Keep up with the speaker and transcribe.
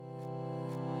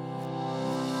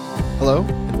Hello,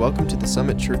 and welcome to the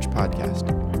Summit Church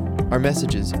Podcast. Our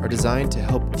messages are designed to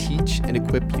help teach and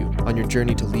equip you on your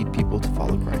journey to lead people to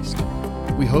follow Christ.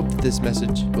 We hope that this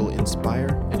message will inspire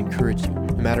and encourage you,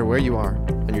 no matter where you are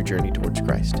on your journey towards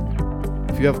Christ.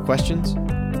 If you have questions,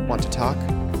 want to talk,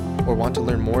 or want to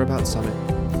learn more about Summit,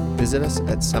 visit us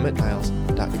at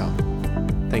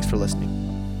summitniles.com. Thanks for listening.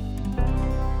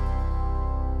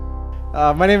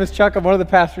 My name is Chuck. I'm one of the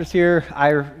pastors here. I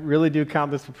really do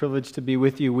count this a privilege to be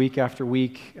with you week after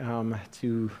week,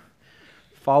 to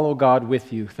follow God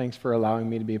with you. Thanks for allowing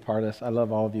me to be a part of this. I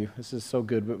love all of you. This is so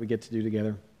good what we get to do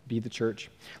together, be the church.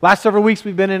 Last several weeks,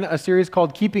 we've been in a series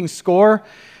called Keeping Score,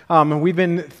 and we've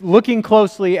been looking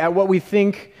closely at what we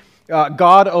think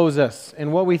God owes us,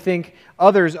 and what we think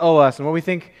others owe us, and what we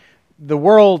think the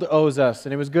world owes us.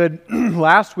 And it was good.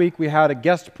 Last week, we had a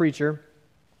guest preacher,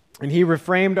 and he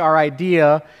reframed our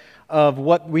idea of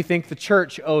what we think the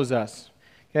church owes us,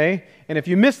 okay? And if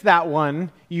you missed that one,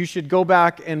 you should go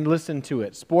back and listen to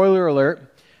it. Spoiler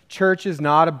alert, church is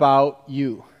not about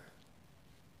you.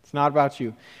 It's not about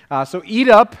you. So eat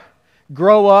up,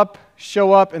 grow up,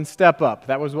 show up, and step up.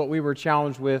 That was what we were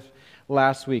challenged with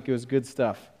last week. It was good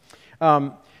stuff.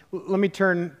 Let me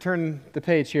turn the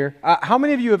page here. How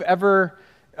many of you have ever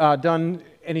done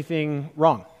anything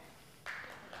wrong?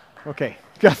 Okay.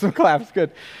 Got some claps, good.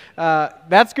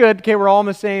 That's good. Okay, we're all on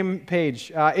the same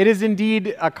page. It is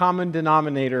indeed a common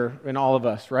denominator in all of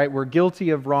us, right? We're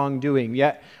guilty of wrongdoing,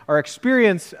 yet our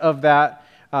experience of that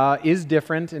is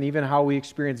different, and even how we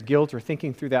experience guilt or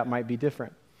thinking through that might be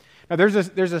different. Now, there's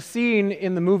a scene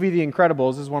in the movie The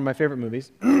Incredibles, this is one of my favorite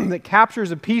movies, that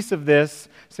captures a piece of this.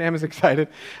 Sam is excited.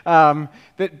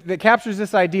 That captures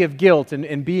this idea of guilt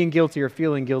and being guilty or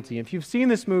feeling guilty. If you've seen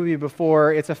this movie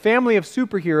before, it's a family of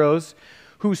superheroes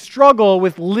who struggle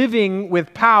with living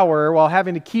with power while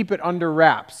having to keep it under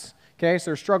wraps. Okay, so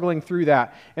they're struggling through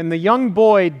that. And the young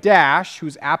boy, Dash,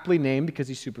 who's aptly named because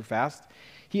he's super fast,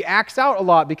 he acts out a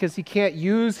lot because he can't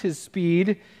use his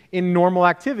speed in normal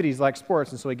activities like sports,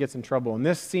 and so he gets in trouble. In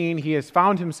this scene, he has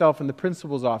found himself in the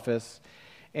principal's office,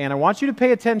 and I want you to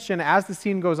pay attention as the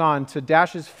scene goes on to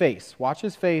Dash's face. Watch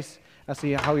his face and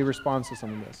see how he responds to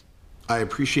some of this. I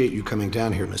appreciate you coming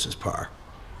down here, Mrs. Parr.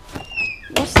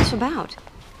 What's this about?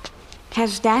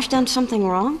 Has Dash done something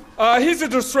wrong? He's a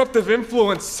disruptive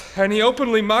influence, and he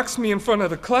openly mocks me in front of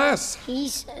the class. He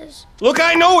says. Look,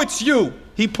 I know it's you.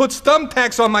 He puts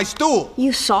thumbtacks on my stool.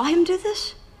 You saw him do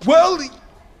this? Well,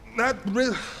 not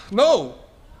really. No,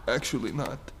 actually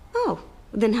not. Oh,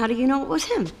 then how do you know it was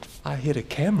him? I hit a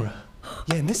camera.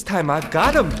 Yeah, and this time I've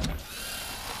got him.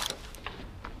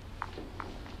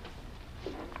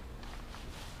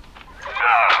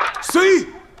 See?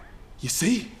 You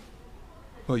see?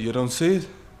 Oh, you don't see it?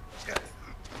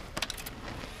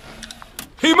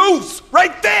 He moves!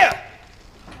 Right there!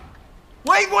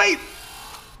 Wait!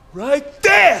 Right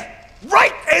there!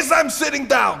 Right as I'm sitting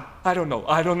down! I don't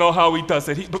know how he does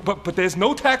it. But there's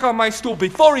no tack on my stool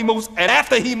before he moves, and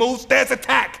after he moves, there's a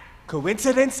tack.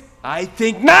 Coincidence? I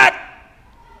think not!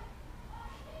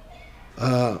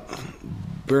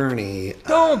 Bernie...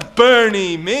 Don't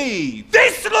Bernie me!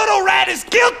 This little rat is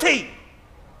guilty!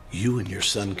 You and your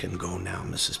son can go now,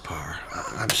 Mrs. Parr.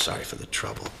 I'm sorry for the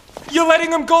trouble. You're letting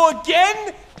him go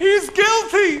again? He's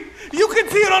guilty! You can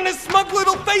see it on his smug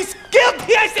little face!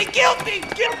 Guilty! I say guilty!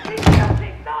 Guilty!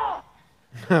 No!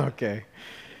 Okay.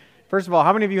 First of all,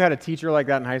 how many of you had a teacher like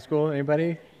that in high school?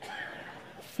 Anybody?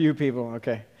 Few people,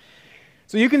 okay.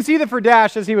 So you can see that for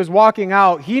Dash, as he was walking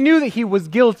out, he knew that he was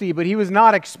guilty, but he was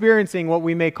not experiencing what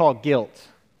we may call guilt.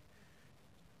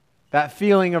 That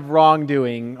feeling of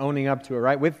wrongdoing, owning up to it,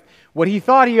 right? With what he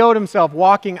thought he owed himself,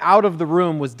 walking out of the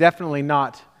room was definitely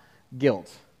not guilt.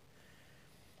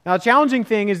 Now, the challenging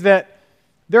thing is that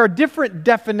there are different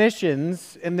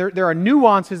definitions, and there are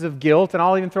nuances of guilt, and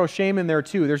I'll even throw shame in there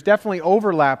too. There's definitely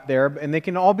overlap there, and they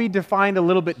can all be defined a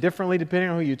little bit differently depending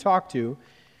on who you talk to.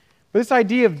 But this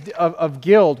idea of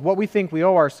guilt, what we think we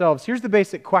owe ourselves, here's the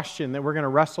basic question that we're going to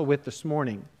wrestle with this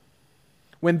morning.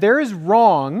 When there is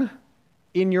wrong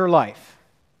in your life,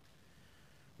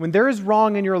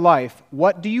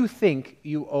 what do you think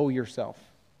you owe yourself?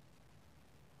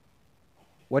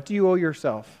 What do you owe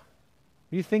yourself?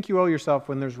 What do you think you owe yourself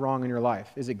when there's wrong in your life?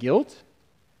 Is it guilt?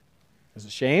 Is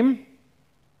it shame?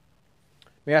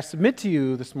 May I submit to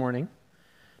you this morning,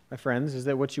 my friends, is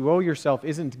that what you owe yourself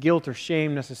isn't guilt or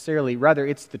shame necessarily, rather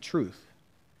it's the truth.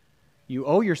 You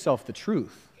owe yourself the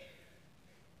truth.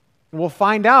 And we'll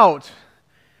find out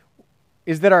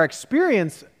is that our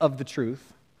experience of the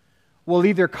truth will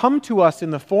either come to us in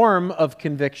the form of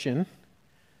conviction,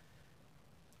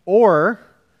 or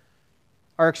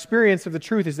our experience of the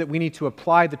truth is that we need to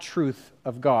apply the truth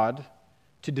of God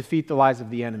to defeat the lies of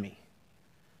the enemy.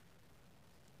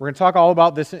 We're going to talk all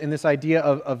about this in this idea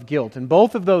of guilt. And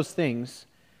both of those things,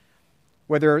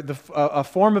 whether a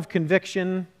form of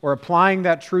conviction or applying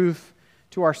that truth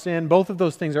to our sin, both of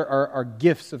those things are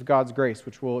gifts of God's grace,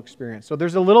 which we'll experience. So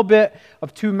there's a little bit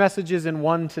of two messages in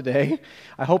one today.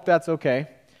 I hope that's okay.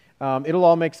 It'll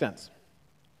all make sense,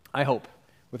 I hope,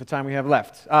 with the time we have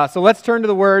left. So let's turn to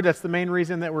the Word. That's the main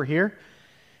reason that we're here.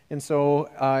 And so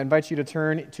I invite you to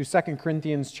turn to 2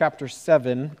 Corinthians chapter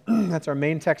 7. That's our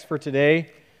main text for today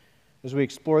as we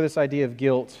explore this idea of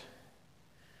guilt.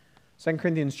 2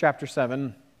 Corinthians chapter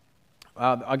 7.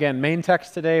 Again, main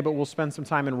text today, but we'll spend some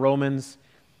time in Romans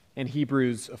and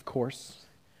Hebrews, of course.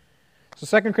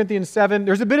 So 2 Corinthians 7,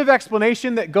 there's a bit of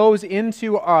explanation that goes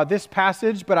into this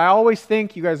passage, but I always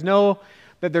think, you guys know,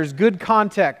 that there's good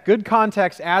context. Good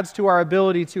context adds to our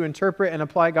ability to interpret and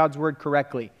apply God's Word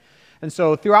correctly. And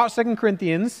so throughout 2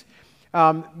 Corinthians,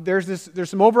 there's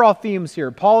some overall themes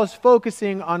here. Paul is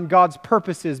focusing on God's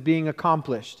purposes being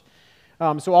accomplished.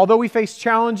 So although we face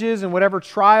challenges and whatever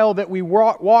trial that we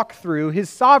walk through, His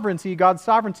sovereignty, God's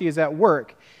sovereignty, is at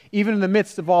work, even in the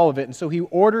midst of all of it. And so He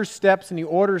orders steps and He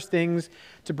orders things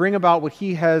to bring about what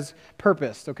He has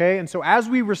purposed, okay? And so as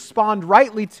we respond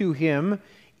rightly to Him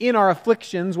in our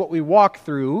afflictions, what we walk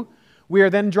through, we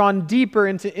are then drawn deeper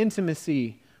into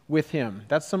intimacy with Him.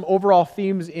 That's some overall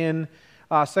themes in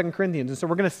 2 Corinthians. And so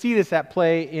we're going to see this at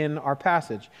play in our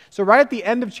passage. So right at the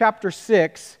end of chapter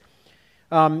 6,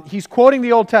 he's quoting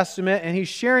the Old Testament and he's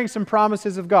sharing some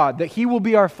promises of God, that He will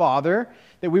be our Father,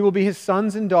 that we will be His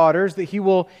sons and daughters, that He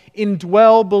will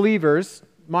indwell believers,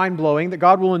 mind-blowing, that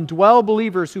God will indwell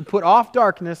believers who put off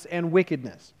darkness and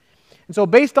wickedness. And so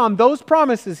based on those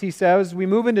promises, he says, we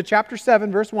move into chapter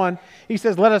 7, verse 1, he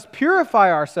says, let us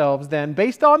purify ourselves then.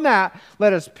 Based on that,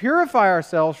 let us purify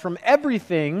ourselves from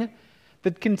everything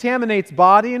that contaminates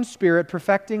body and spirit,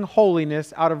 perfecting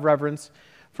holiness out of reverence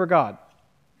for God.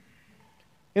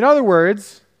 In other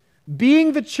words,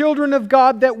 being the children of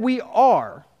God that we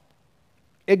are,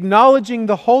 acknowledging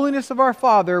the holiness of our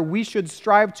Father, we should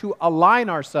strive to align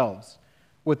ourselves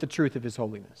with the truth of His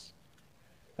holiness.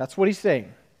 That's what he's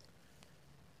saying.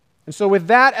 And so with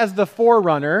that as the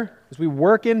forerunner, as we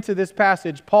work into this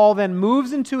passage, Paul then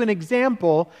moves into an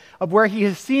example of where he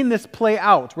has seen this play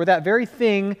out, where that very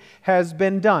thing has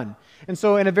been done. And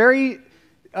so in a very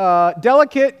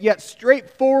delicate yet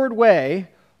straightforward way,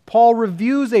 Paul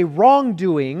reviews a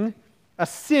wrongdoing, a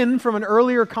sin from an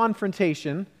earlier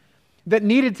confrontation that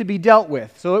needed to be dealt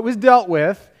with. So it was dealt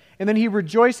with, and then he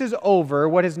rejoices over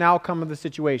what has now come of the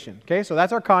situation. Okay, so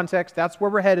that's our context. That's where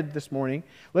we're headed this morning.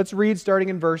 Let's read starting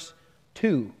in verse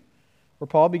 2, where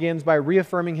Paul begins by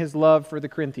reaffirming his love for the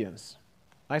Corinthians.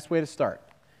 Nice way to start.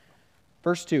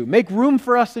 Verse 2, make room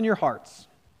for us in your hearts.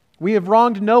 We have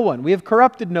wronged no one. We have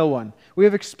corrupted no one. We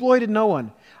have exploited no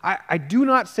one. I do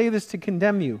not say this to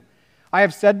condemn you. I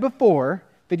have said before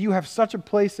that you have such a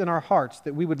place in our hearts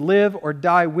that we would live or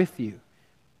die with you.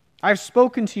 I have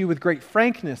spoken to you with great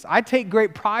frankness. I take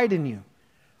great pride in you.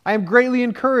 I am greatly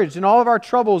encouraged in all of our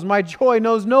troubles. My joy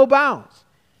knows no bounds.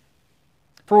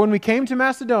 For when we came to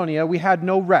Macedonia, we had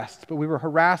no rest, but we were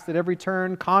harassed at every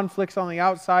turn, conflicts on the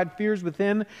outside, fears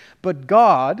within. But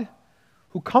God,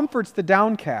 who comforts the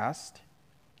downcast,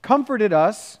 comforted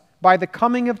us by the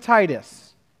coming of Titus.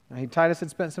 Now, Titus had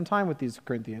spent some time with these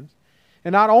Corinthians.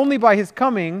 And not only by his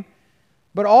coming,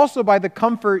 but also by the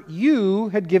comfort you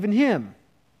had given him.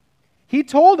 He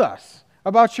told us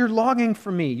about your longing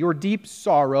for me, your deep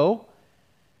sorrow,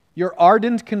 your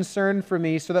ardent concern for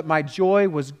me, so that my joy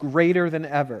was greater than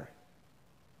ever.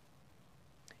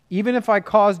 Even if I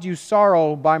caused you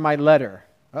sorrow by my letter,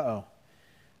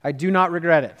 I do not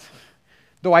regret it.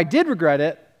 Though I did regret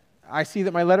it, I see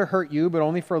that my letter hurt you, but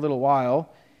only for a little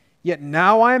while. Yet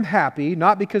now I am happy,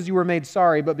 not because you were made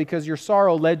sorry, but because your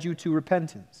sorrow led you to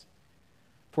repentance.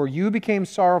 For you became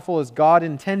sorrowful as God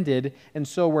intended, and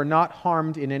so were not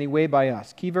harmed in any way by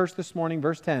us. Key verse this morning,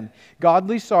 verse 10.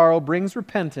 Godly sorrow brings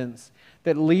repentance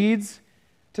that leads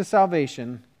to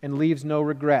salvation and leaves no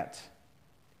regret.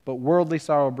 But worldly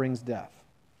sorrow brings death.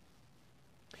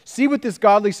 See what this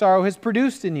godly sorrow has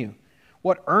produced in you.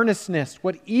 What earnestness,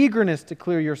 what eagerness to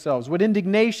clear yourselves, what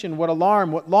indignation, what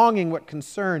alarm, what longing, what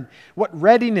concern, what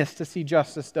readiness to see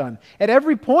justice done. At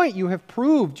every point you have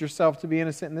proved yourself to be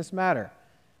innocent in this matter.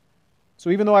 So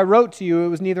even though I wrote to you, it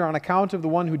was neither on account of the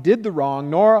one who did the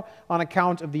wrong, nor on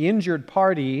account of the injured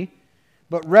party,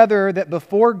 but rather that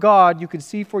before God you could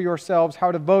see for yourselves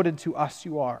how devoted to us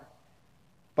you are.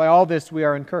 By all this we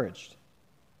are encouraged.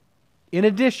 In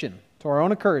addition to our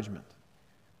own encouragement,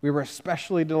 we were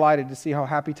especially delighted to see how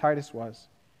happy Titus was.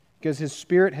 because his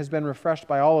spirit has been refreshed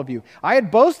by all of you. I had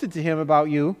boasted to him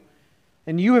about you,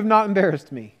 and you have not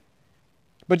embarrassed me.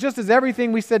 But just as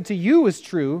everything we said to you is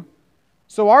true,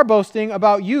 so our boasting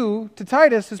about you to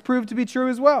Titus has proved to be true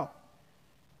as well.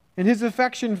 And his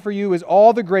affection for you is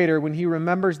all the greater when he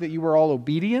remembers that you were all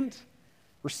obedient,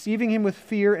 receiving him with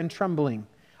fear and trembling.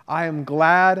 I am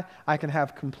glad I can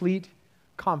have complete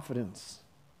confidence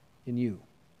in you.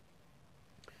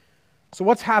 So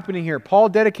what's happening here? Paul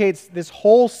dedicates this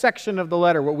whole section of the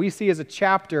letter, what we see as a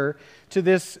chapter, to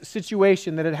this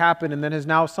situation that had happened and that has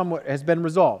now has been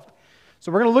resolved.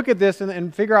 So we're going to look at this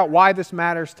and figure out why this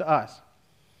matters to us.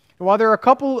 And while there are a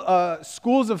couple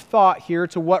schools of thought here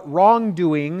to what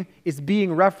wrongdoing is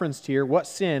being referenced here, what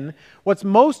sin, what's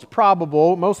most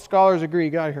probable, most scholars agree,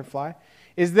 get out of here, fly,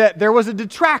 is that there was a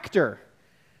detractor.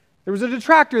 There was a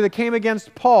detractor that came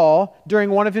against Paul during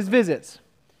one of his visits.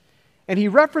 And he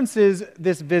references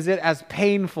this visit as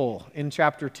painful in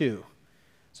chapter 2.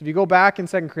 So if you go back in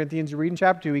 2 Corinthians, you read in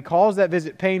chapter 2, he calls that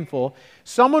visit painful.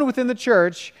 Someone within the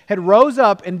church had rose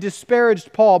up and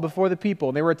disparaged Paul before the people.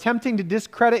 And they were attempting to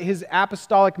discredit his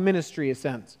apostolic ministry, in a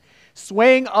sense,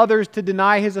 swaying others to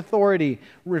deny his authority,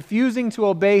 refusing to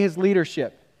obey his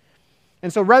leadership.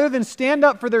 And so rather than stand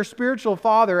up for their spiritual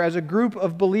father as a group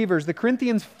of believers, the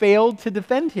Corinthians failed to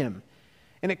defend him.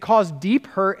 And it caused deep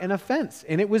hurt and offense.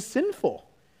 And it was sinful.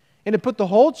 And it put the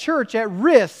whole church at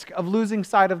risk of losing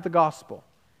sight of the gospel.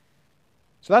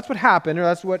 So that's what happened, or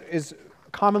that's what is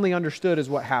commonly understood as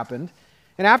what happened.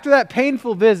 And after that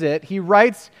painful visit, he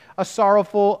writes a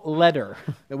sorrowful letter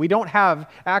that we don't have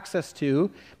access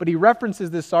to, but he references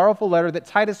this sorrowful letter that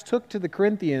Titus took to the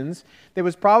Corinthians that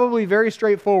was probably very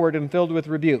straightforward and filled with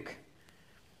rebuke.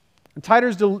 And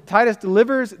Titus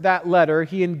delivers that letter,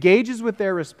 he engages with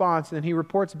their response, and then he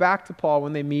reports back to Paul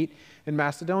when they meet in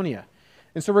Macedonia.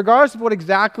 And so regardless of what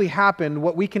exactly happened,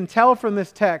 what we can tell from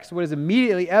this text, what is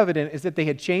immediately evident, is that they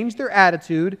had changed their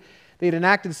attitude, they had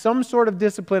enacted some sort of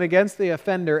discipline against the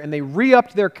offender, and they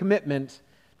re-upped their commitment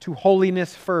to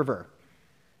holiness fervor.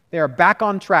 They are back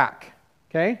on track,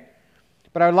 okay?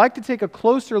 But I'd like to take a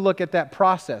closer look at that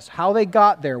process, how they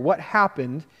got there, what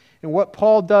happened, and what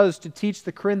Paul does to teach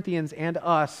the Corinthians and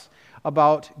us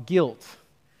about guilt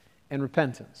and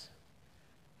repentance,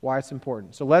 why it's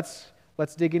important. So let's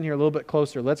dig in here a little bit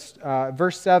closer.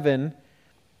 Verse 7,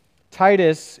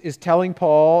 Titus is telling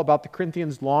Paul about the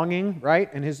Corinthians' longing, right?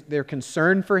 And their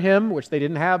concern for him, which they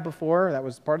didn't have before. That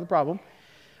was part of the problem.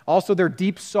 Also, their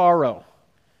deep sorrow.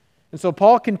 And so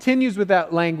Paul continues with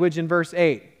that language in verse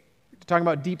 8, talking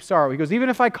about deep sorrow. He goes, even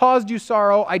if I caused you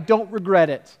sorrow, I don't regret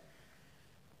it.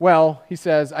 Well, he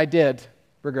says, I did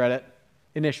regret it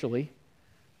initially.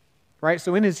 Right?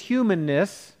 So in his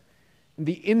humanness,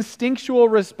 the instinctual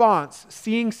response,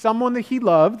 seeing someone that he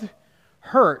loved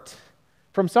hurt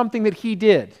from something that he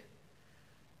did.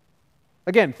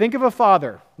 Again, think of a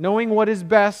father knowing what is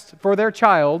best for their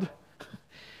child,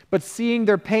 but seeing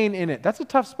their pain in it. That's a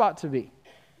tough spot to be.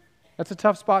 That's a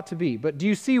tough spot to be. But do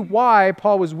you see why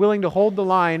Paul was willing to hold the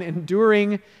line,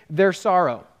 enduring their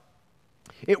sorrow?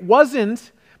 It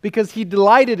wasn't because he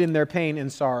delighted in their pain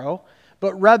and sorrow,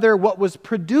 but rather what was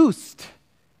produced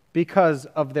because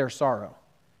of their sorrow.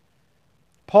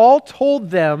 Paul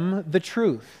told them the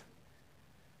truth.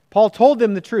 Paul told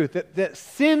them the truth, that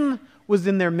sin was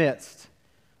in their midst.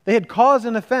 They had caused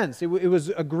an offense. It was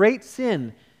a great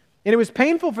sin. And it was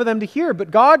painful for them to hear, but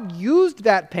God used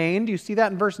that pain. Do you see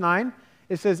that in verse 9?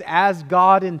 It says, as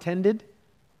God intended.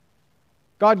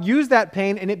 God used that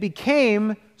pain and it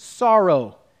became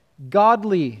sorrow.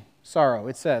 Godly sorrow,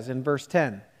 it says in verse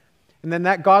 10. And then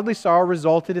that godly sorrow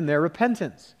resulted in their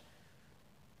repentance.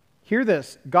 Hear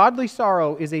this. Godly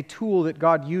sorrow is a tool that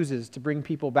God uses to bring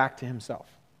people back to himself.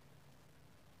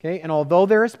 Okay? And although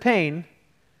there is pain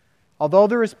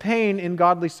in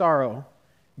godly sorrow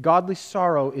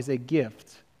is a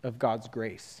gift of God's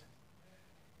grace.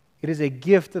 It is a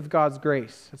gift of God's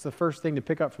grace. That's the first thing to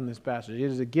pick up from this passage.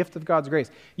 It is a gift of God's grace.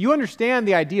 You understand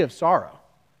the idea of sorrow.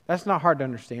 That's not hard to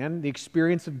understand. The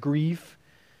experience of grief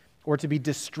or to be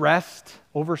distressed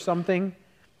over something.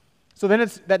 So then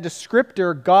it's that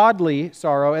descriptor, godly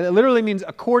sorrow. And it literally means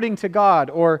according to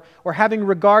God or having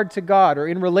regard to God or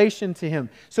in relation to Him.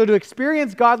 So to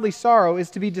experience godly sorrow is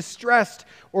to be distressed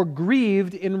or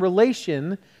grieved in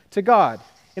relation to God.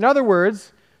 In other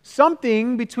words,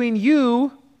 something between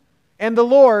you and the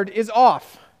Lord is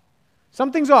off.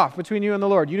 Something's off between you and the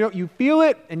Lord. You feel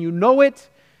it and you know it.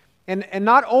 And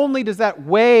not only does that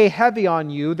weigh heavy on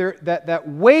you, that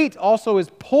weight also is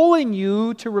pulling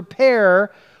you to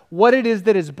repair what it is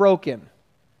that is broken.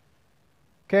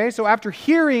 Okay, so after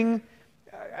hearing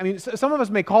some of us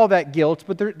may call that guilt,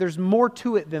 but there's more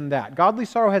to it than that. Godly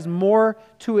sorrow has more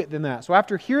to it than that. So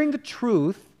after hearing the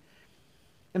truth,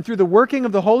 and through the working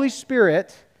of the Holy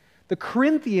Spirit, the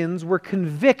Corinthians were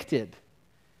convicted,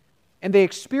 and they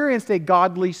experienced a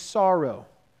godly sorrow.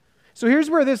 So here's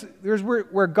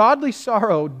where godly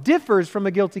sorrow differs from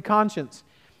a guilty conscience.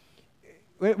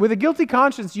 With a guilty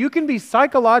conscience, you can be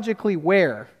psychologically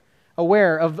aware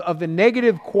of the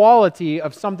negative quality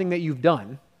of something that you've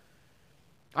done.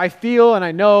 I feel and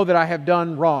I know that I have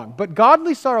done wrong. But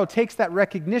godly sorrow takes that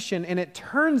recognition and it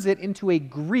turns it into a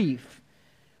grief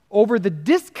over the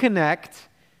disconnect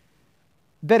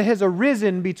that has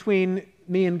arisen between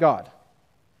me and God.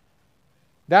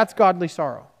 That's godly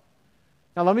sorrow.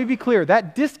 Now let me be clear,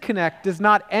 that disconnect does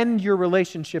not end your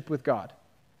relationship with God.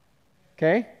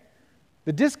 Okay?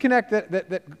 The disconnect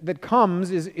that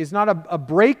comes is not a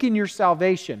break in your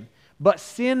salvation, but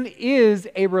sin is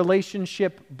a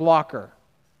relationship blocker.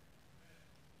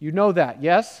 You know that,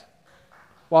 yes?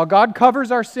 While God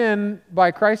covers our sin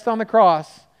by Christ on the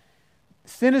cross,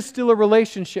 sin is still a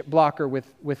relationship blocker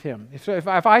with Him. If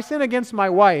I sin against my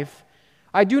wife,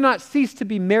 I do not cease to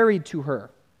be married to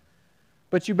her.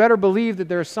 But you better believe that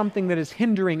there is something that is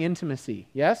hindering intimacy,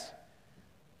 yes?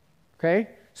 Okay?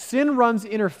 Sin runs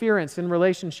interference in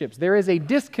relationships. There is a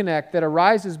disconnect that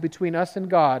arises between us and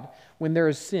God when there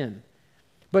is sin.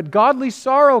 But godly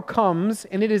sorrow comes,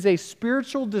 and it is a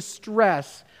spiritual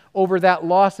distress over that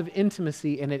loss of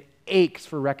intimacy, and it aches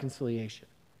for reconciliation.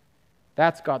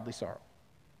 That's godly sorrow.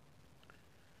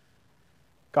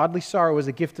 Godly sorrow is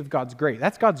a gift of God's grace.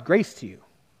 That's God's grace to you.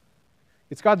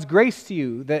 It's God's grace to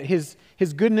you that His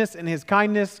goodness and His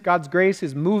kindness, God's grace,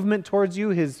 His movement towards you,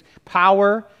 His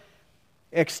power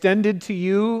extended to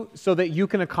you so that you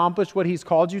can accomplish what He's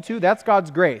called you to. That's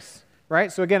God's grace,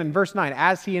 right? So again, in verse 9,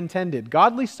 as He intended.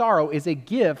 Godly sorrow is a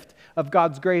gift of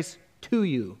God's grace to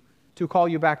you to call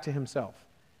you back to Himself.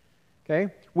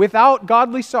 Okay? Without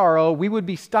godly sorrow, we would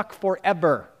be stuck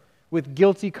forever with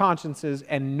guilty consciences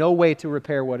and no way to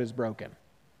repair what is broken.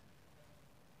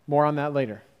 More on that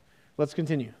later. Let's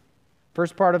continue.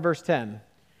 First part of verse 10.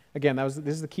 Again, this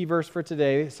is the key verse for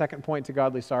today, second point to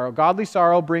godly sorrow. Godly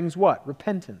sorrow brings what?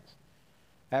 Repentance.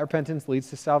 That repentance leads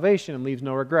to salvation and leaves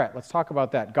no regret. Let's talk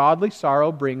about that. Godly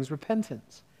sorrow brings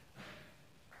repentance.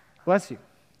 Bless you.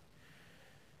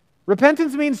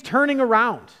 Repentance means turning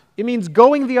around. It means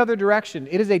going the other direction.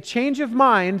 It is a change of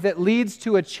mind that leads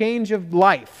to a change of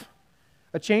life,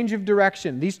 a change of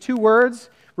direction. These two words,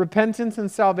 repentance and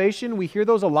salvation, we hear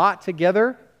those a lot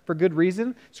together for good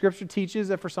reason. Scripture teaches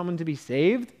that for someone to be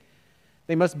saved,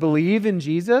 they must believe in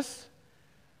Jesus.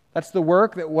 That's the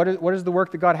work what is the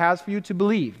work that God has for you? To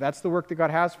believe. That's the work that God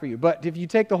has for you. But if you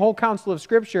take the whole counsel of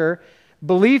Scripture,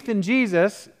 belief in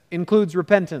Jesus includes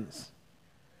repentance.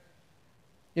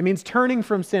 It means turning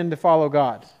from sin to follow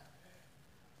God.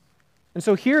 And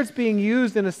so here it's being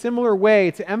used in a similar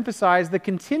way to emphasize the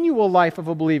continual life of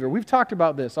a believer. We've talked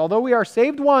about this. Although we are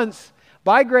saved once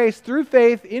by grace through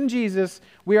faith in Jesus,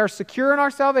 we are secure in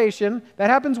our salvation. That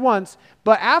happens once.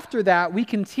 But after that, we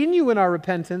continue in our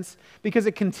repentance because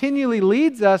it continually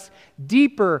leads us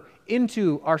deeper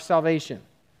into our salvation.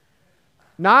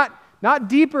 Not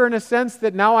deeper in a sense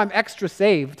that now I'm extra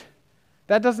saved.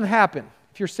 That doesn't happen.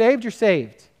 If you're saved, you're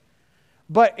saved.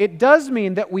 But it does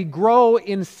mean that we grow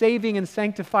in saving and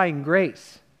sanctifying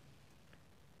grace.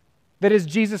 That is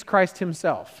Jesus Christ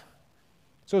Himself.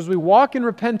 So as we walk in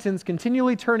repentance,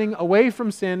 continually turning away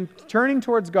from sin, turning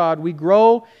towards God, we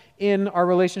grow in our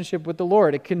relationship with the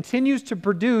Lord. It continues to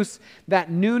produce that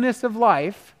newness of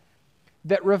life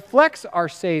that reflects our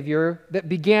Savior that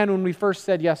began when we first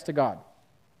said yes to God.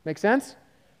 Make sense?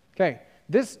 Okay.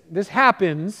 This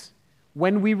happens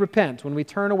when we repent, when we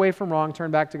turn away from wrong,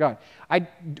 turn back to God.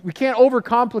 We can't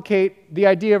overcomplicate the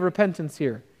idea of repentance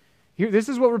here. This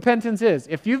is what repentance is.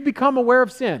 If you've become aware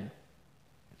of sin,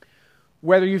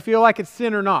 whether you feel like it's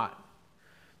sin or not,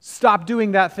 stop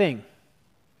doing that thing.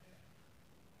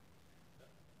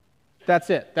 That's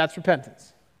it. That's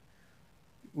repentance.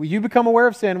 When you become aware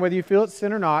of sin, whether you feel it's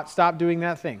sin or not, stop doing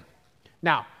that thing.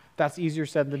 Now, that's easier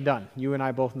said than done. You and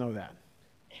I both know that.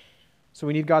 So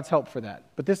we need God's help for that.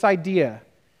 But this idea,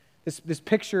 this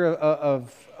picture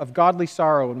of godly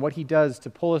sorrow and what He does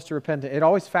to pull us to repentance, it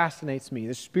always fascinates me.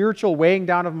 The spiritual weighing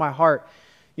down of my heart,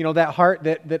 you know, that heart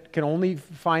that can only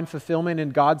find fulfillment in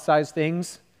God-sized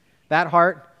things, that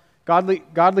heart,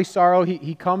 godly sorrow,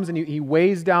 He comes and He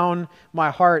weighs down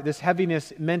my heart, this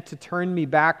heaviness meant to turn me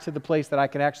back to the place that I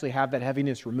can actually have that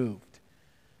heaviness removed.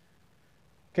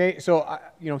 Okay, so,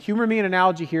 humor me an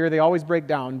analogy here, they always break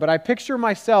down, but I picture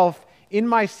myself in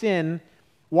my sin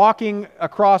walking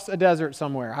across a desert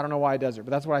somewhere. I don't know why a desert,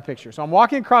 but that's what I picture. So I'm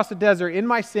walking across the desert in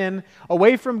my sin,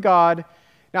 away from God.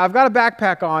 Now I've got a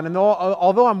backpack on, and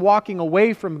although I'm walking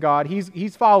away from God,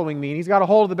 He's following me, and He's got a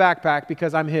hold of the backpack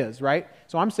because I'm His, right?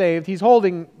 So I'm saved. He's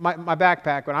holding my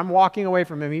backpack, but I'm walking away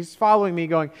from Him. He's following me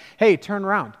going, hey, turn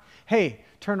around. Hey,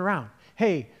 turn around.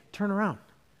 Hey, turn around.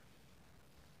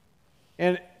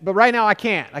 But right now I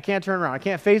can't. I can't turn around. I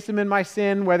can't face Him in my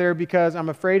sin, whether because I'm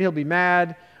afraid He'll be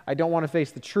mad, I don't want to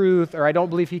face the truth, or I don't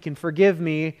believe He can forgive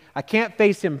me. I can't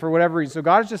face Him for whatever reason. So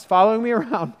God is just following me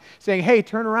around saying, hey,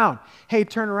 turn around. Hey,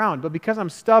 turn around. But because I'm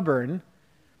stubborn,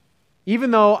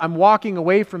 even though I'm walking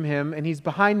away from Him and He's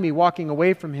behind me walking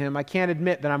away from Him, I can't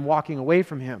admit that I'm walking away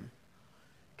from Him.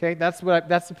 Okay, that's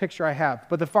the picture I have.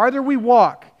 But the farther we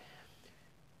walk,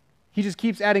 He just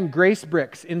keeps adding grace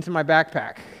bricks into my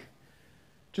backpack.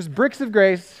 Just bricks of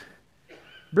grace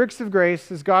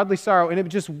is godly sorrow, and it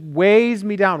just weighs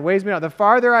me down. The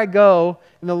farther I go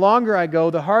and the longer I go,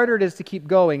 the harder it is to keep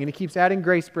going, and He keeps adding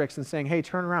grace bricks and saying, hey,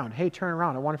 turn around. Hey, turn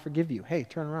around. I want to forgive you. Hey,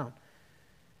 turn around.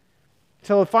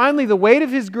 Till finally the weight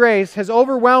of His grace has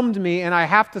overwhelmed me, and I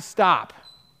have to stop.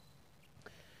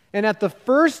 And at the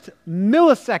first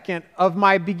millisecond of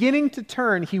my beginning to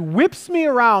turn, He whips me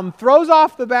around, throws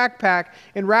off the backpack,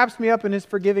 and wraps me up in His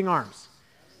forgiving arms.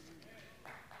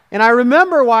 And I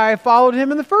remember why I followed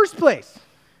Him in the first place.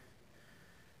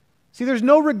 See, there's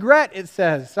no regret, it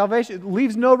says. Salvation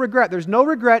leaves no regret. There's no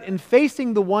regret in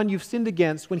facing the one you've sinned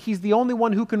against when He's the only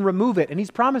one who can remove it, and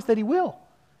He's promised that He will.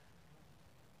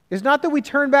 It's not that we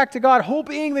turn back to God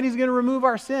hoping that He's going to remove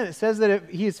our sin. It says that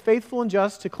He is faithful and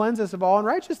just to cleanse us of all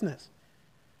unrighteousness.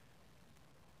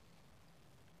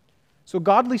 So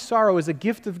godly sorrow is a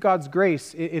gift of God's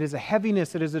grace. It is a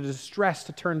heaviness, it is a distress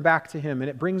to turn back to Him, and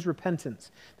it brings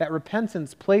repentance. That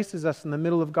repentance places us in the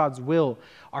middle of God's will,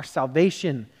 our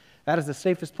salvation. That is the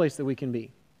safest place that we can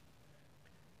be.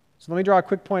 So let me draw a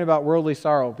quick point about worldly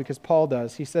sorrow, because Paul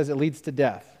does. He says it leads to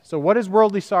death. So what is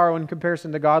worldly sorrow in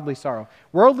comparison to godly sorrow?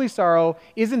 Worldly sorrow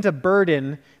isn't a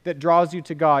burden that draws you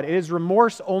to God. It is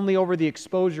remorse only over the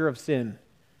exposure of sin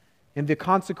and the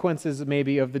consequences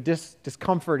maybe of the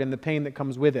discomfort and the pain that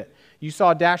comes with it. You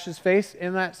saw Dash's face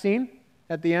in that scene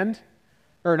at the end?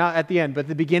 Or not at the end, but at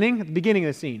the beginning of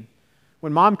the scene.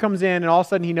 When Mom comes in and all of a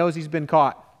sudden he knows he's been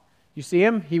caught. You see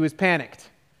him? He was panicked.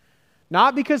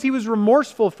 Not because he was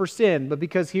remorseful for sin, but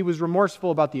because he was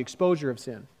remorseful about the exposure of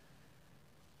sin.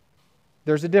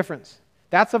 There's a difference.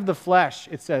 That's of the flesh,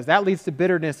 it says. That leads to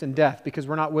bitterness and death because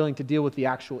we're not willing to deal with the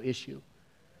actual issue.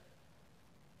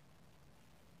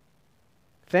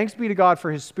 Thanks be to God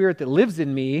for His Spirit that lives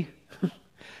in me,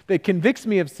 that convicts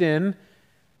me of sin,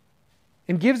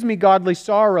 and gives me godly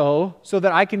sorrow so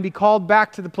that I can be called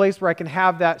back to the place where I can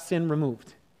have that sin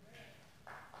removed.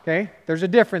 Okay? There's a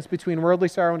difference between worldly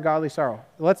sorrow and godly sorrow.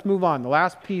 Let's move on. The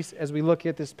last piece as we look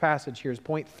at this passage here is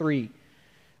point 3.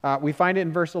 We find it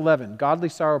in verse 11. Godly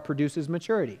sorrow produces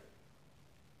maturity.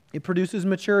 It produces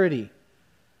maturity.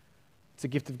 It's a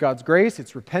gift of God's grace,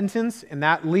 it's repentance, and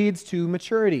that leads to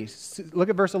maturity. Look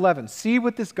at verse 11. See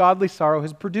what this godly sorrow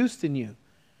has produced in you.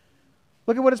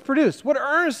 Look at what it's produced. What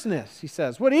earnestness, he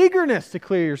says. What eagerness to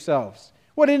clear yourselves.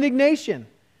 What indignation.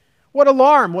 What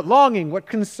alarm, what longing, what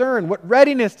concern, what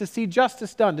readiness to see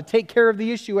justice done, to take care of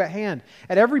the issue at hand.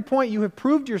 At every point you have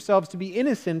proved yourselves to be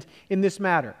innocent in this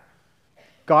matter.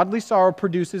 Godly sorrow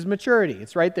produces maturity.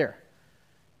 It's right there.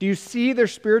 Do you see their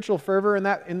spiritual fervor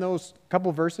in those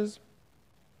couple verses?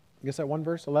 I guess that one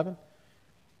verse, 11.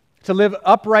 To live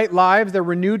upright lives, their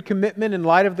renewed commitment in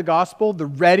light of the gospel, the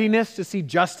readiness to see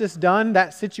justice done,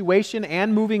 that situation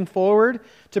and moving forward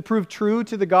to prove true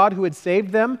to the God who had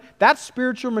saved them, that's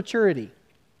spiritual maturity.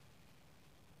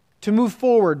 To move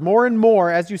forward more and more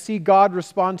as you see God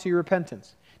respond to your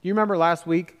repentance. Do you remember last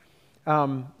week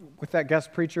with that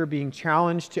guest preacher being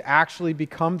challenged to actually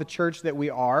become the church that we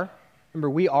are?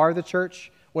 Remember, we are the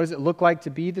church. What does it look like to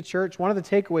be the church? One of the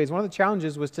takeaways, one of the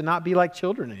challenges was to not be like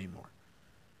children anymore.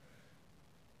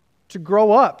 To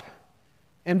grow up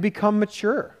and become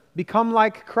mature. Become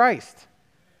like Christ.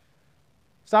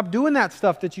 Stop doing that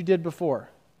stuff that you did before.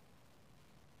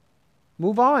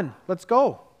 Move on. Let's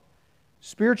go.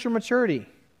 Spiritual maturity.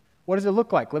 What does it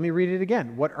look like? Let me read it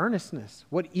again. What earnestness,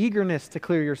 what eagerness to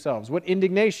clear yourselves, what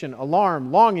indignation,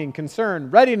 alarm, longing, concern,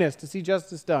 readiness to see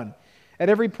justice done. At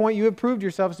every point you have proved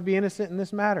yourselves to be innocent in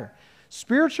this matter.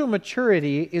 Spiritual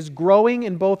maturity is growing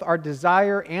in both our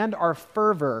desire and our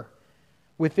fervor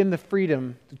within the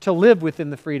freedom, to live within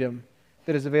the freedom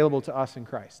that is available to us in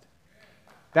Christ.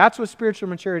 That's what spiritual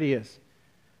maturity is.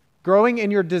 Growing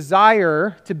in your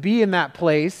desire to be in that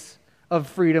place of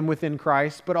freedom within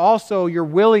Christ, but also your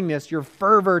willingness, your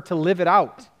fervor to live it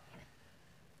out.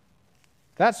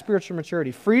 That's spiritual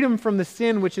maturity. Freedom from the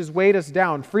sin which has weighed us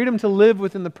down. Freedom to live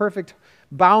within the perfect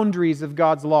boundaries of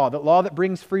God's law. The law that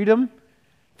brings freedom.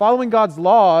 Following God's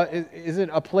law isn't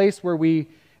a place where we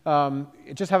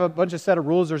just have a bunch of set of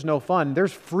rules, there's no fun.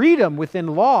 There's freedom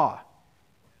within law.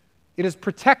 It is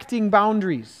protecting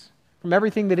boundaries from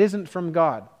everything that isn't from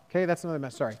God. Okay, that's another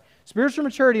mess. Sorry. Spiritual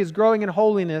maturity is growing in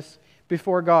holiness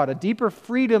before God, a deeper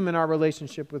freedom in our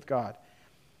relationship with God.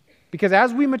 Because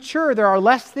as we mature, there are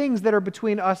less things that are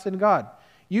between us and God.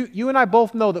 You and I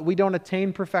both know that we don't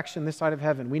attain perfection this side of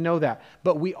heaven. We know that.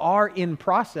 But we are in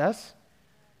process,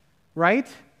 right?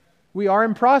 We are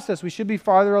in process. We should be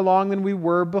farther along than we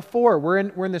were before. We're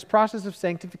in this process of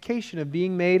sanctification, of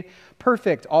being made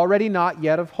perfect, already not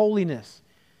yet of holiness.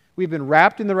 We've been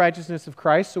wrapped in the righteousness of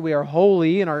Christ, so we are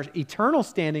holy in our eternal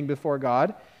standing before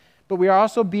God, but we are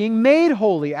also being made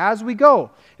holy as we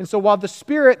go. And so while the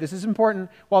Spirit, this is important,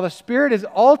 while the Spirit is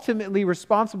ultimately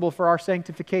responsible for our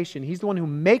sanctification, He's the one who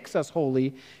makes us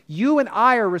holy, you and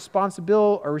I are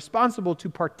responsible to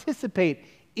participate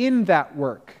in that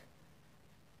work.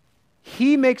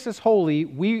 He makes us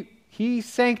holy, He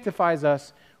sanctifies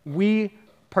us, we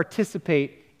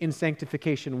participate in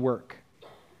sanctification work.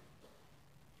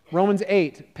 Romans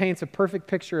 8 paints a perfect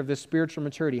picture of this spiritual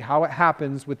maturity, how it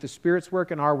happens with the Spirit's work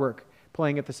and our work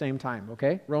playing at the same time,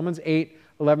 okay? Romans 8,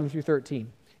 11 through 13.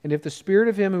 And if the Spirit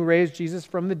of Him who raised Jesus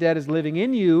from the dead is living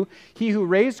in you, He who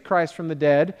raised Christ from the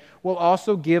dead will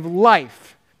also give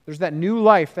life. There's that new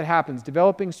life that happens,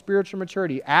 developing spiritual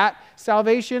maturity at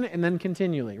salvation and then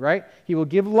continually, right? He will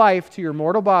give life to your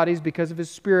mortal bodies because of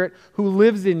His Spirit who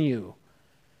lives in you.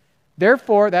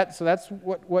 Therefore, that's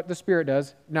what the Spirit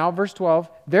does. Now, verse 12,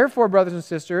 therefore, brothers and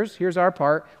sisters, here's our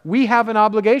part, we have an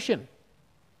obligation.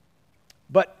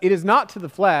 But it is not to the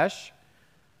flesh,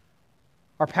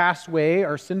 our past way,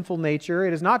 our sinful nature.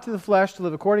 It is not to the flesh to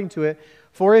live according to it.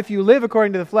 For if you live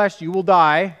according to the flesh, you will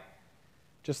die,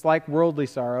 just like worldly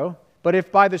sorrow. But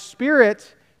if by the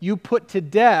Spirit you put to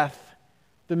death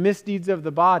the misdeeds of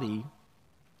the body,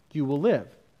 you will live.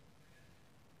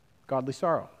 Godly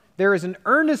sorrow. There is an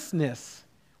earnestness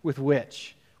with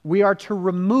which we are to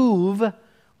remove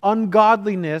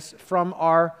ungodliness from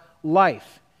our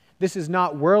life. This is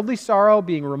not worldly sorrow,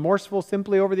 being remorseful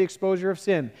simply over the exposure of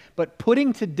sin, but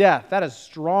putting to death, that is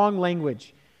strong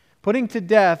language, putting to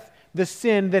death the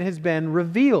sin that has been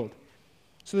revealed.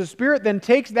 So the Spirit then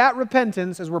takes that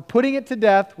repentance as we're putting it to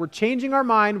death, we're changing our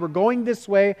mind, we're going this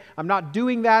way, I'm not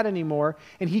doing that anymore,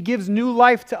 and He gives new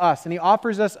life to us, and He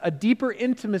offers us a deeper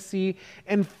intimacy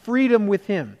and freedom with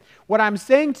Him. What I'm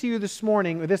saying to you this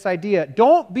morning with this idea,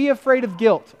 don't be afraid of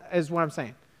guilt, is what I'm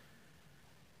saying.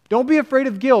 Don't be afraid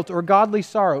of guilt or godly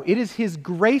sorrow. It is His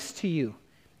grace to you.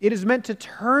 It is meant to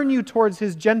turn you towards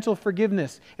His gentle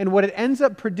forgiveness. And what it ends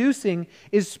up producing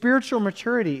is spiritual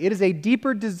maturity. It is a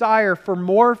deeper desire for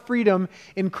more freedom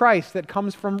in Christ that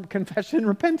comes from confession and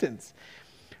repentance.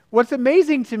 What's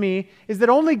amazing to me is that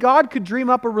only God could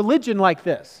dream up a religion like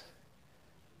this.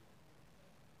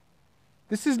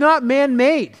 This is not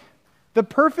man-made. The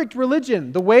perfect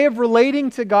religion, the way of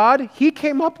relating to God, He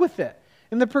came up with it.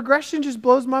 And the progression just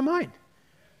blows my mind.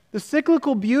 The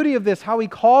cyclical beauty of this, how He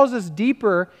calls us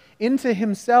deeper into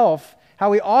Himself,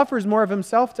 how He offers more of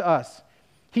Himself to us.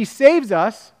 He saves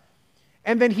us,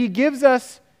 and then He gives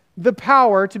us the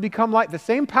power to become like, the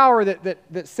same power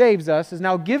that saves us is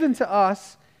now given to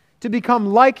us to become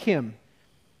like Him.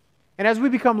 And as we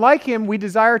become like Him, we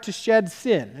desire to shed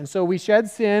sin. And so we shed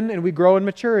sin and we grow in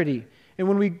maturity. And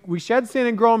when we shed sin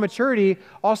and grow in maturity,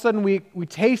 all of a sudden we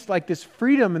taste like this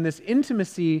freedom and this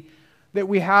intimacy that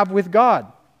we have with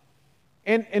God.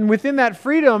 And within that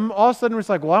freedom, all of a sudden it's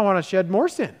like, well, I want to shed more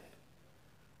sin.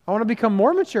 I want to become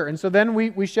more mature. And so then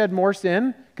we shed more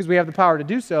sin because we have the power to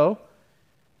do so.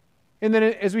 And then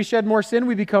as we shed more sin,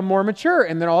 we become more mature.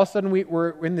 And then all of a sudden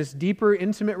we're in this deeper,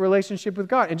 intimate relationship with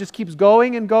God. It just keeps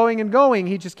going and going and going.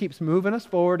 He just keeps moving us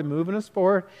forward and moving us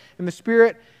forward. And the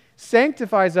Spirit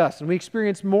sanctifies us, and we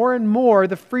experience more and more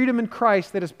the freedom in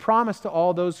Christ that is promised to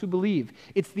all those who believe.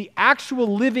 It's the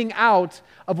actual living out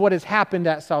of what has happened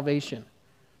at salvation.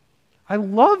 I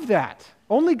love that.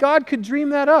 Only God could dream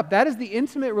that up. That is the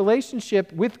intimate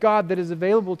relationship with God that is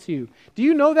available to you. Do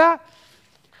you know that?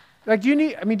 Did you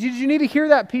need to hear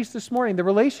that piece this morning? The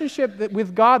relationship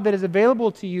with God that is available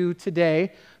to you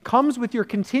today comes with your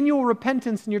continual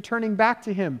repentance and your turning back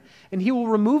to Him. And He will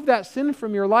remove that sin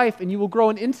from your life, and you will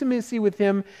grow in intimacy with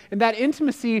Him, and that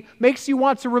intimacy makes you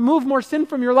want to remove more sin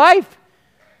from your life.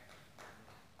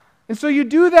 And so you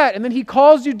do that, and then He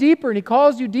calls you deeper, and He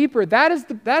calls you deeper. That is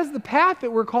the path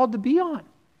that we're called to be on.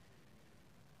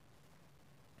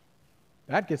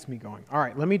 That gets me going. All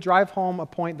right, let me drive home a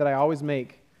point that I always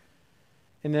make.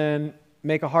 and then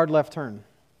make a hard left turn.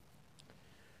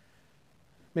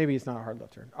 Maybe it's not a hard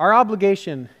left turn. Our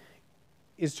obligation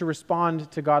is to respond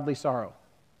to godly sorrow.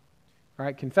 All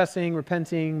right, confessing,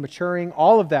 repenting, maturing,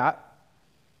 all of that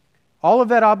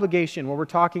obligation, what we're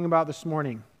talking about this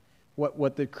morning,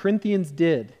 what the Corinthians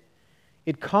did,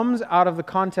 it comes out of the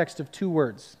context of two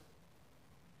words.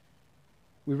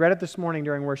 We read it this morning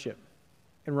during worship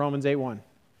in Romans 8:1.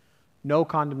 No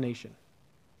condemnation.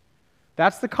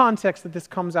 That's the context that this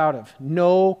comes out of.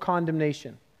 No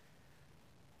condemnation.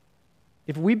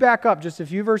 If we back up just a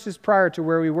few verses prior to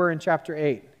where we were in chapter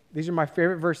 8, these are my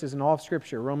favorite verses in all of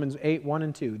Scripture, Romans 8:1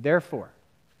 and 2. Therefore,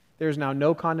 there is now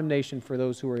no condemnation for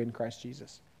those who are in Christ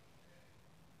Jesus.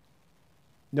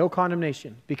 No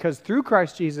condemnation, because through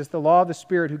Christ Jesus, the law of the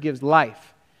Spirit who gives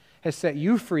life has set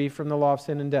you free from the law of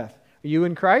sin and death. Are you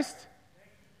in Christ?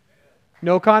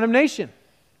 No condemnation.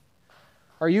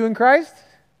 Are you in Christ?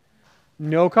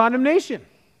 No condemnation.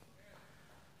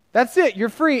 That's it. You're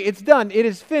free. It's done. It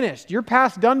is finished. Your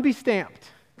past done be stamped.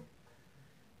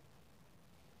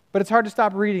 But it's hard to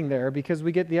stop reading there because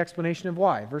we get the explanation of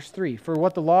why. Verse 3, for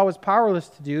what the law was powerless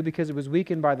to do because it was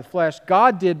weakened by the flesh,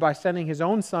 God did by sending His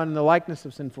own Son in the likeness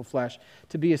of sinful flesh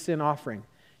to be a sin offering.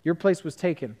 Your place was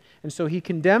taken. And so He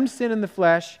condemned sin in the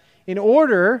flesh in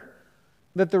order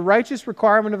that the righteous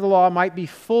requirement of the law might be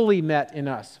fully met in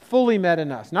us. Fully met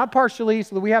in us. Not partially,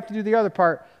 so that we have to do the other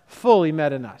part. Fully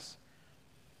met in us.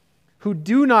 Who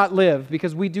do not live,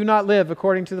 because we do not live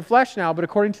according to the flesh now, but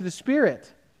according to the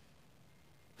Spirit.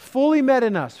 Fully met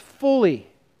in us. Fully.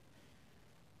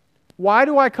 Why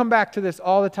do I come back to this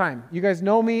all the time? You guys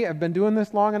know me. I've been doing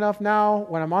this long enough now.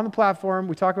 When I'm on the platform,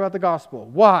 we talk about the gospel.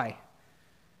 Why?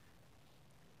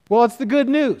 Well, it's the good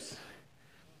news.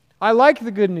 I like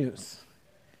the good news.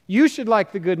 You should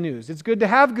like the good news. It's good to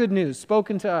have good news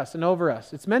spoken to us and over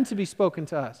us. It's meant to be spoken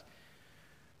to us.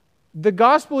 The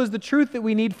gospel is the truth that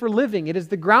we need for living. It is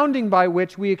the grounding by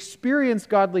which we experience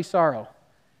godly sorrow.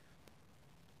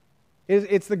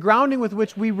 It's the grounding with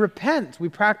which we repent. We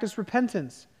practice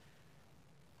repentance.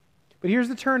 But here's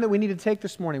the turn that we need to take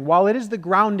this morning. While it is the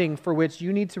grounding for which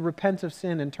you need to repent of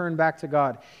sin and turn back to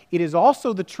God, it is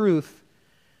also the truth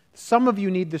some of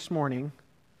you need this morning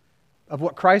of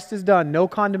what Christ has done, no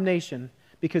condemnation,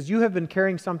 because you have been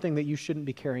carrying something that you shouldn't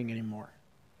be carrying anymore.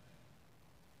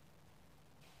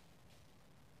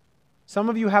 Some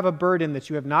of you have a burden that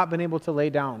you have not been able to lay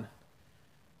down,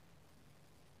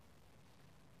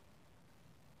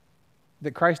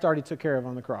 that Christ already took care of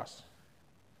on the cross.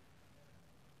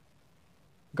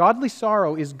 Godly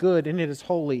sorrow is good and it is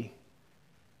holy.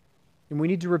 And we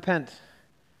need to repent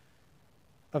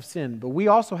of sin. But we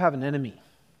also have an enemy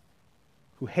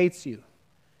who hates you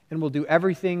and will do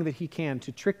everything that he can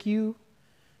to trick you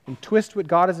and twist what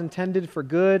God has intended for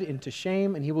good into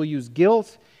shame. And he will use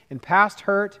guilt and past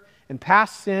hurt and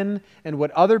past sin and what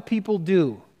other people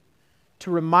do to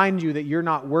remind you that you're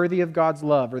not worthy of God's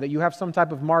love or that you have some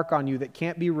type of mark on you that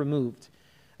can't be removed,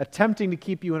 attempting to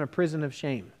keep you in a prison of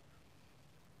shame.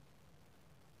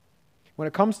 When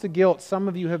it comes to guilt, some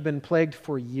of you have been plagued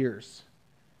for years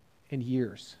and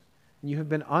years. And you have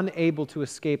been unable to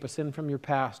escape a sin from your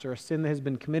past or a sin that has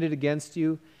been committed against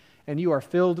you, and you are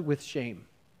filled with shame.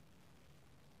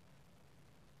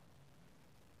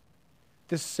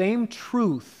 The same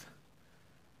truth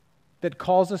that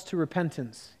calls us to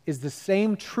repentance is the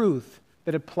same truth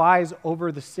that applies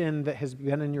over the sin that has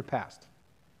been in your past.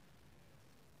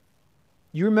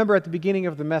 You remember at the beginning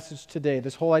of the message today,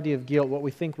 this whole idea of guilt, what we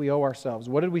think we owe ourselves.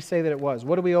 What did we say that it was?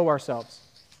 What do we owe ourselves?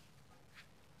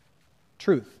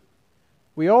 Truth.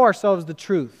 We owe ourselves the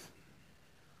truth.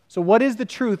 So what is the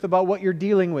truth about what you're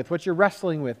dealing with, what you're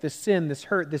wrestling with, this sin, this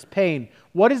hurt, this pain?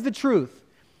 What is the truth?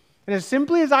 And as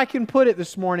simply as I can put it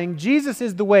this morning, Jesus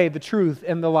is the way, the truth,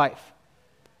 and the life.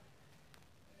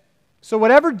 So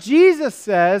whatever Jesus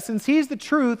says, since He's the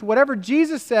truth, whatever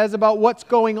Jesus says about what's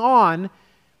going on,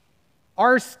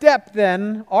 our step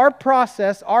then, our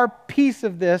process, our piece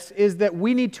of this is that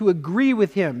we need to agree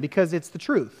with Him because it's the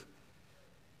truth.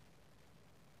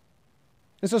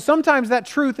 And so sometimes that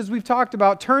truth, as we've talked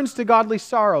about, turns to godly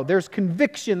sorrow. There's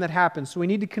conviction that happens, so we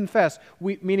need to confess,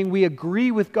 meaning we agree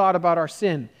with God about our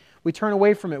sin. We turn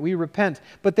away from it. We repent.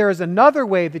 But there is another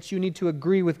way that you need to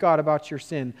agree with God about your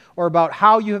sin or about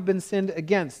how you have been sinned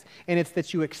against, and it's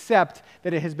that you accept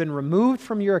that it has been removed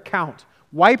from your account,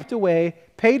 wiped away,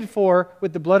 paid for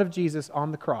with the blood of Jesus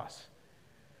on the cross.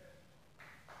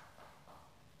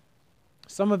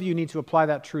 Some of you need to apply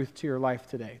that truth to your life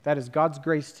today. That is God's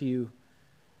grace to you.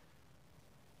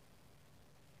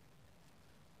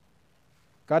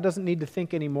 God doesn't need to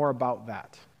think any more about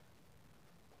that.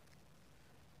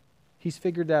 He's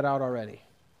figured that out already.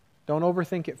 Don't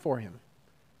overthink it for him.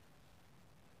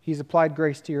 He's applied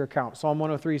grace to your account. Psalm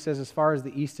 103 says, as far as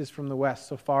the east is from the west,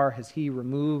 so far has he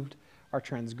removed our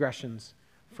transgressions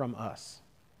from us.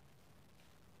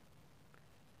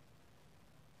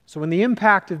 So when the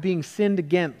impact of being sinned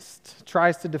against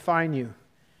tries to define you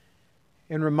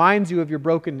and reminds you of your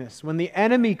brokenness, when the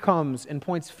enemy comes and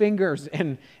points fingers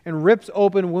and rips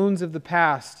open wounds of the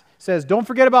past, says, don't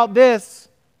forget about this.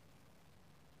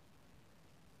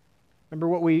 Remember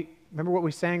what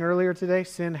we sang earlier today?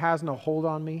 Sin has no hold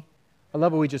on me. I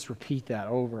love how we just repeat that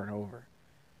over and over.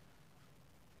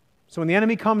 So when the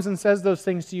enemy comes and says those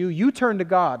things to you, you turn to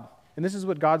God. And this is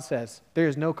what God says. There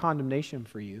is no condemnation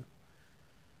for you.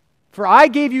 For I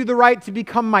gave you the right to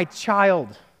become my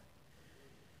child,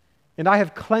 and I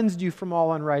have cleansed you from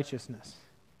all unrighteousness.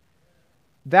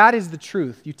 That is the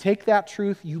truth. You take that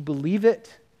truth, you believe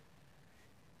it,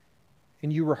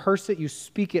 and you rehearse it, you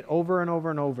speak it over and over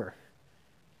and over.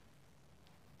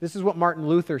 This is what Martin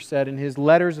Luther said in his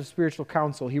Letters of Spiritual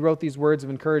Counsel. He wrote these words of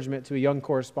encouragement to a young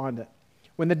correspondent.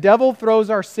 When the devil throws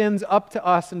our sins up to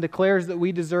us and declares that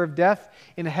we deserve death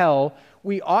in hell,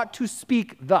 we ought to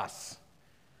speak thus.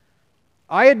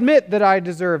 I admit that I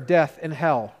deserve death in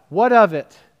hell. What of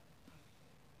it?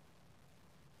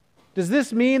 Does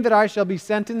this mean that I shall be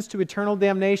sentenced to eternal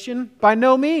damnation? By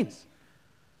no means.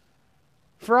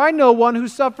 For I know one who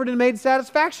suffered and made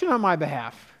satisfaction on my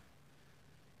behalf.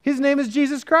 His name is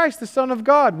Jesus Christ, the Son of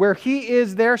God. Where he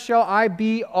is, there shall I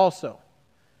be also.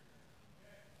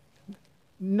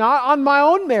 Not on my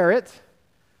own merit,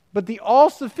 but the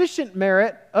all-sufficient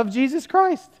merit of Jesus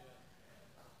Christ.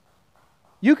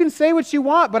 You can say what you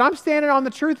want, but I'm standing on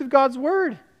the truth of God's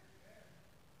Word.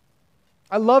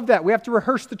 I love that. We have to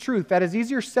rehearse the truth. That is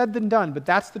easier said than done, but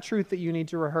that's the truth that you need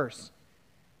to rehearse.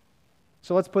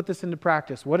 So let's put this into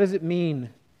practice. What does it mean?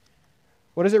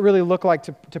 What does it really look like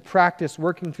to practice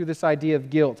working through this idea of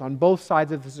guilt on both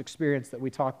sides of this experience that we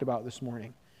talked about this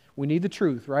morning? We need the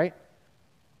truth, right?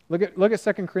 Look at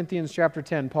 2 Corinthians chapter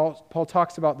 10. Paul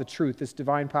talks about the truth, this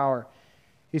divine power.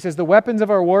 He says, the weapons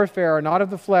of our warfare are not of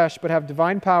the flesh, but have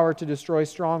divine power to destroy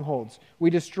strongholds. We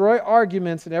destroy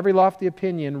arguments and every lofty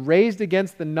opinion raised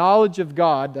against the knowledge of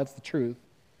God, that's the truth,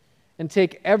 and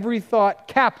take every thought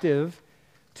captive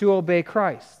to obey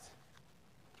Christ.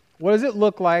 What does it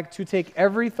look like to take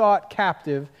every thought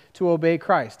captive to obey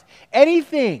Christ?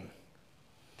 Anything,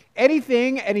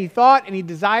 any thought, any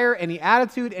desire, any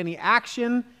attitude, any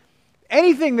action,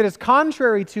 anything that is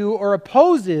contrary to or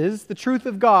opposes the truth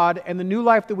of God and the new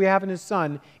life that we have in His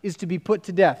Son is to be put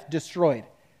to death, destroyed.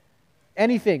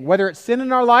 Anything, whether it's sin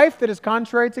in our life that is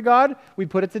contrary to God, we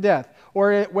put it to death.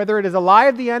 Or whether it is a lie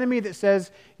of the enemy that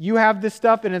says, you have this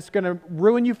stuff and it's going to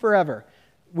ruin you forever.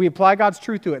 We apply God's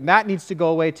truth to it, and that needs to go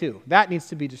away too. That needs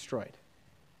to be destroyed.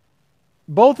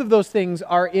 Both of those things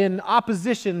are in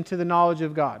opposition to the knowledge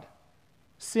of God.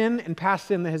 Sin and past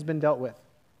sin that has been dealt with.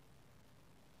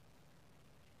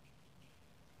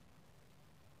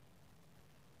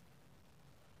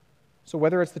 So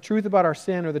whether it's the truth about our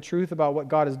sin or the truth about what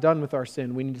God has done with our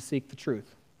sin, we need to seek the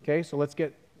truth. Okay, so let's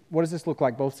get, what does this look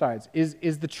like, both sides?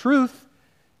 Is the truth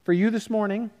for you this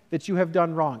morning that you have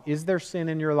done wrong? Is there sin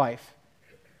in your life?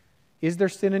 Is there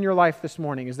sin in your life this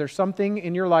morning? Is there something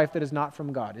in your life that is not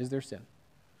from God? Is there sin?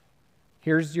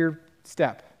 Here's your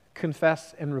step.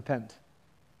 Confess and repent.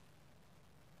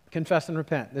 Confess and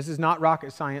repent. This is not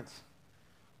rocket science,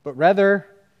 but rather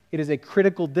it is a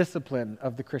critical discipline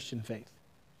of the Christian faith.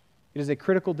 It is a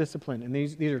critical discipline. And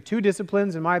these are two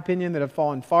disciplines, in my opinion, that have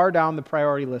fallen far down the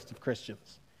priority list of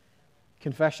Christians.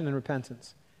 Confession and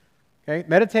repentance. Okay?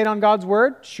 Meditate on God's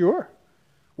Word? Sure.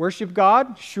 Worship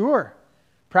God? Sure.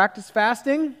 Practice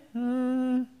fasting?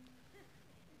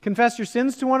 Confess your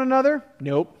sins to one another?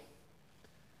 Nope.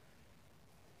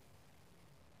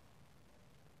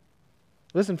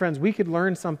 Listen, friends, we could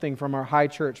learn something from our high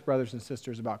church brothers and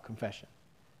sisters about confession.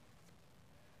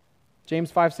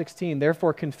 James 5:16,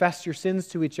 therefore confess your sins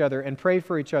to each other and pray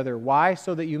for each other. Why?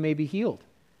 So that you may be healed.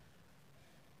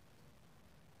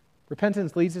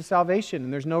 Repentance leads to salvation,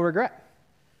 and there's no regret.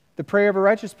 The prayer of a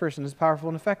righteous person is powerful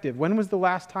and effective. When was the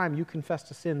last time you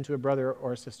confessed a sin to a brother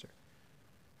or a sister?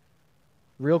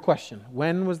 Real question.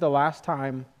 When was the last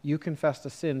time you confessed a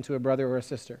sin to a brother or a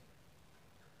sister?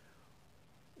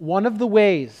 One of the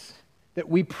ways that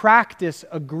we practice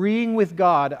agreeing with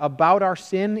God about our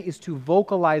sin is to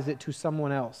vocalize it to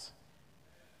someone else.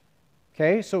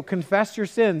 Okay, so confess your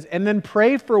sins and then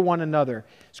pray for one another.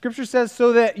 Scripture says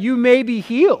so that you may be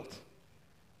healed.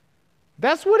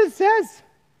 That's what it says.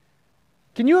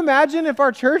 Can you imagine if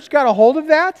our church got a hold of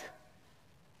that?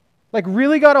 Like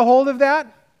really got a hold of that?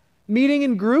 Meeting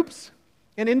in groups?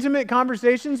 and intimate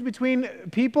conversations between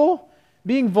people,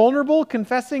 being vulnerable,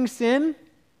 confessing sin.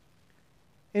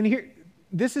 And here,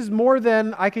 this is more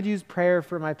than I could use prayer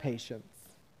for my patience.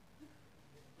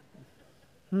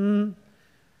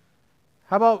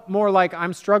 How about more like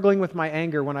I'm struggling with my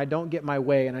anger when I don't get my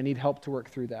way and I need help to work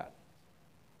through that?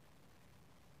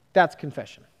 That's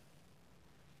confession.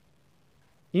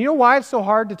 You know why it's so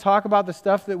hard to talk about the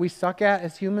stuff that we suck at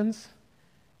as humans?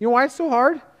 You know why it's so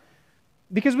hard?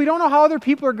 Because we don't know how other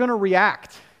people are going to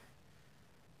react.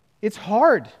 It's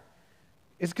hard.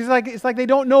 It's like they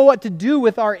don't know what to do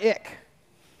with our ick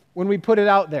when we put it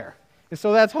out there. And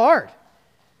so that's hard.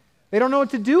 They don't know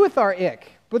what to do with our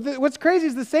ick. But what's crazy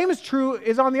is the same is true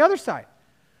is on the other side.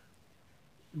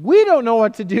 We don't know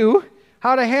what to do,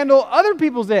 how to handle other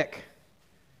people's ick.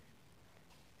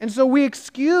 And so we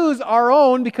excuse our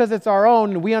own because it's our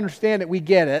own, and we understand it, we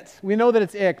get it. We know that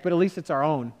it's ick, but at least it's our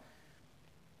own.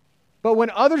 But when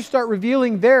others start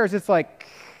revealing theirs, it's like,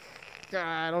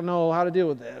 I don't know how to deal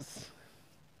with this.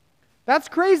 That's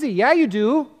crazy. Yeah, you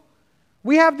do.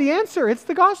 We have the answer. It's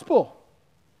the gospel.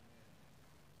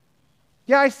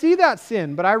 Yeah, I see that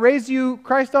sin, but I raise you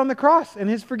Christ on the cross and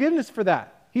his forgiveness for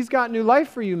that. He's got new life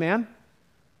for you, man.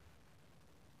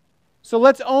 So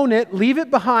let's own it, leave it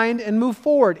behind, and move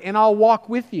forward, and I'll walk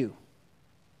with you.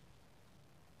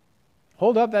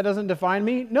 Hold up, that doesn't define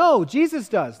me? No, Jesus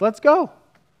does. Let's go.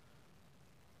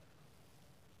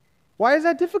 Why is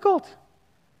that difficult?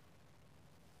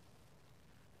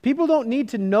 People don't need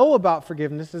to know about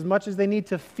forgiveness as much as they need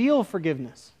to feel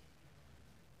forgiveness.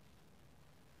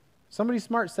 Somebody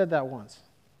smart said that once.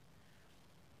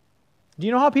 Do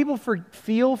you know how people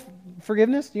feel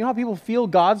forgiveness? Do you know how people feel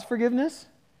God's forgiveness?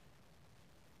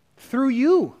 Through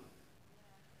you.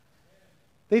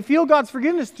 They feel God's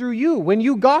forgiveness through you when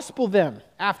you gospel them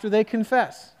after they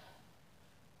confess.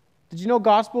 Did you know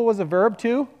gospel was a verb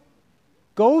too?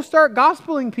 Go start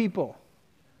gospeling people.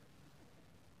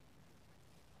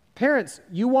 Parents,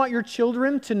 you want your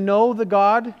children to know the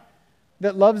God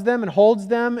that loves them and holds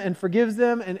them and forgives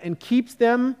them and keeps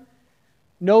them.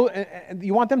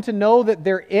 You want them to know that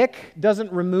their ick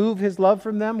doesn't remove his love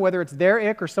from them, whether it's their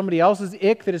ick or somebody else's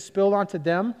ick that is spilled onto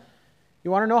them. You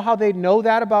want to know how they know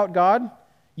that about God?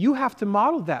 You have to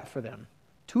model that for them,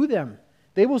 to them.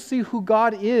 They will see who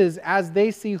God is as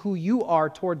they see who you are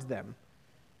towards them.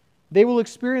 They will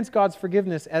experience God's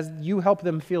forgiveness as you help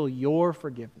them feel your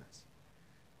forgiveness.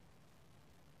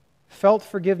 Felt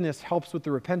forgiveness helps with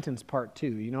the repentance part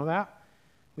too. You know that?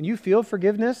 When you feel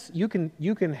forgiveness,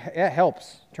 it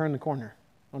helps turn the corner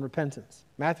on repentance.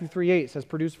 Matthew 3:8 says,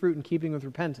 produce fruit in keeping with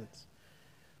repentance.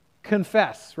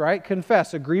 Confess, right?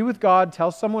 Confess. Agree with God.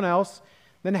 Tell someone else.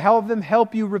 Then have them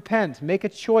help you repent. Make a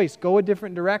choice. Go a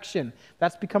different direction.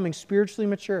 That's becoming spiritually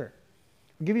mature.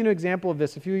 I'll give you an example of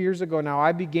this. A few years ago now,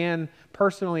 I began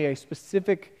personally a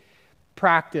specific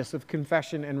practice of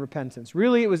confession and repentance.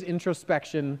 Really, it was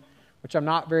introspection, which I'm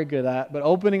not very good at, but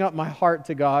opening up my heart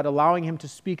to God, allowing him to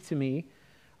speak to me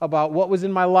about what was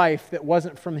in my life that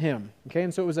wasn't from him. Okay,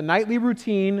 and so it was a nightly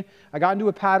routine. I got into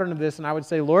a pattern of this, and I would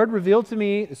say, Lord, reveal to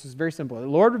me, this is very simple,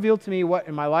 Lord, reveal to me what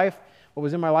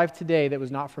was in my life today that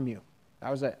was not from you. That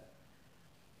was it.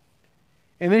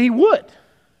 And then he would.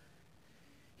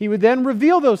 He would then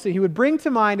reveal those things. He would bring to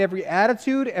mind every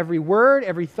attitude, every word,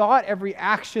 every thought, every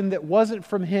action that wasn't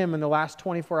from him in the last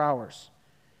 24 hours.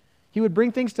 He would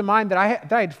bring things to mind that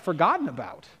I had forgotten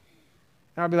about.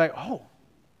 And I'd be like, oh,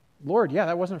 Lord, yeah,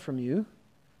 that wasn't from you.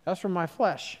 That was from my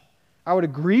flesh. I would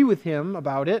agree with him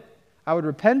about it. I would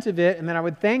repent of it, and then I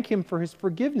would thank him for his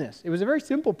forgiveness. It was a very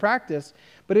simple practice,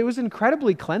 but it was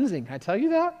incredibly cleansing. Can I tell you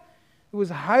that? It was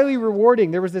highly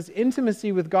rewarding. There was this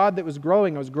intimacy with God that was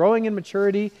growing. I was growing in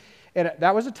maturity, and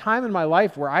that was a time in my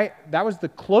life where that was the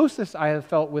closest I have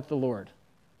felt with the Lord.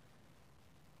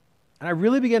 And I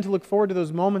really began to look forward to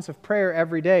those moments of prayer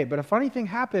every day. But a funny thing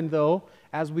happened, though,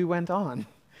 as we went on.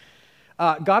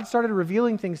 God started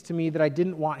revealing things to me that I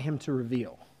didn't want him to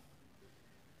reveal.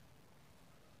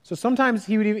 So sometimes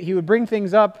he would bring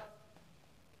things up,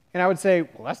 and I would say,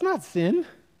 well, that's not sin.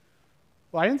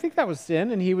 Well, I didn't think that was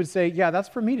sin. And he would say, yeah, that's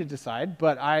for me to decide,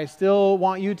 but I still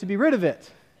want you to be rid of it.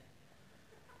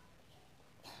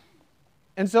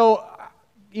 And so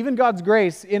even God's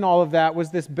grace in all of that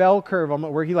was this bell curve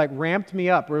where he ramped me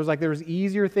up, where it was there was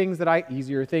easier things that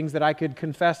I could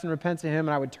confess and repent to him,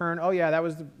 and I would turn, oh yeah, that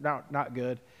was not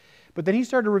good. But then he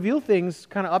started to reveal things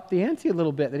kind of up the ante a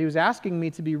little bit that he was asking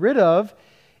me to be rid of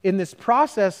in this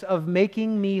process of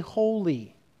making me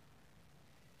holy.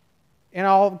 And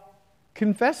I'll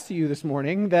confess to you this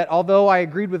morning that although I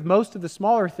agreed with most of the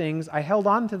smaller things, I held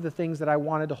on to the things that I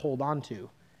wanted to hold on to.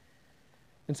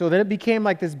 And so then it became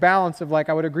like this balance of like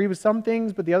I would agree with some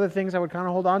things, but the other things I would kind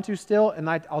of hold on to still. And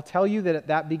I'll tell you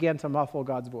that began to muffle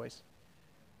God's voice.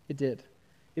 It did.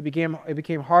 It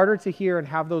became harder to hear and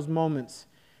have those moments.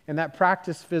 And that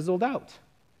practice fizzled out.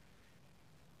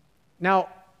 Now,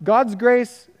 God's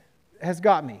grace has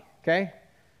got me, okay?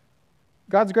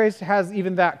 God's grace has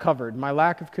even that covered, my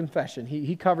lack of confession.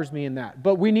 He covers me in that.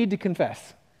 But we need to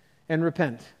confess and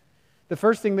repent. The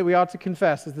first thing that we ought to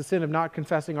confess is the sin of not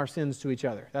confessing our sins to each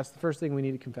other. That's the first thing we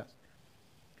need to confess.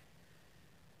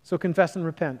 So confess and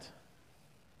repent.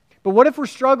 But what if we're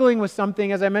struggling with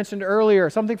something, as I mentioned earlier,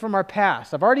 something from our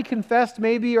past? I've already confessed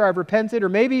maybe, or I've repented, or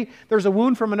maybe there's a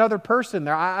wound from another person.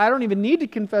 I don't even need to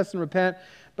confess and repent,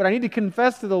 but I need to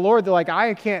confess to the Lord that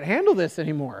I can't handle this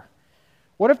anymore.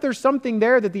 What if there's something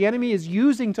there that the enemy is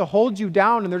using to hold you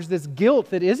down, and there's this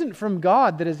guilt that isn't from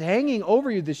God that is hanging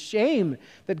over you, this shame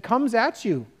that comes at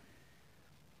you?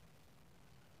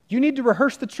 You need to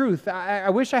rehearse the truth.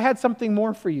 I wish I had something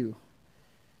more for you.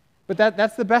 But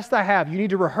that's the best I have. You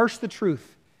need to rehearse the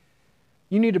truth.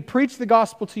 You need to preach the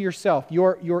gospel to yourself.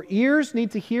 Your ears need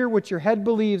to hear what your head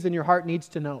believes and your heart needs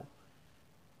to know.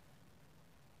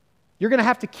 You're going to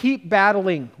have to keep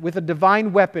battling with a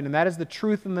divine weapon, and that is the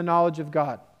truth and the knowledge of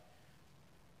God.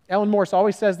 Ellen Morse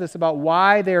always says this about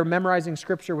why they are memorizing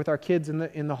Scripture with our kids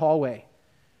in the hallway,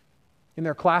 in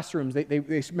their classrooms.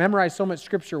 They memorize so much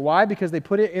Scripture. Why? Because they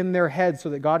put it in their heads so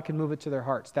that God can move it to their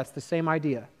hearts. That's the same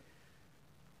idea.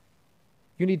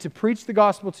 You need to preach the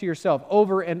gospel to yourself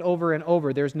over and over and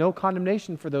over. There's no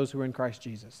condemnation for those who are in Christ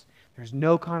Jesus. There's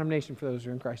no condemnation for those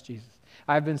who are in Christ Jesus.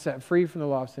 I've been set free from the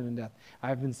law of sin and death.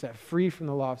 I've been set free from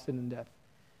the law of sin and death.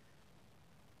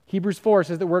 Hebrews 4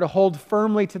 says that we're to hold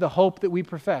firmly to the hope that we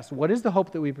profess. What is the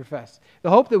hope that we profess? The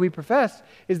hope that we profess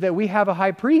is that we have a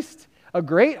high priest, a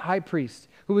great high priest,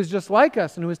 who was just like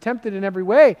us and who was tempted in every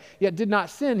way, yet did not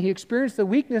sin. He experienced the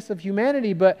weakness of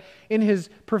humanity, but in his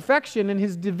perfection and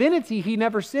his divinity, he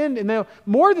never sinned. And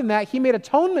more than that, he made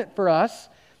atonement for us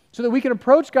so that we can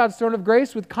approach God's throne of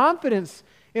grace with confidence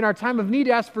in our time of need,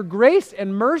 to ask for grace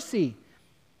and mercy.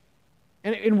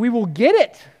 And we will get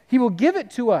it. He will give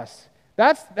it to us.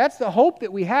 That's the hope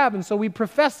that we have, and so we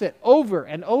profess it over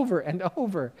and over and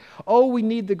over. Oh, we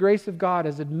need the grace of God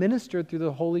as administered through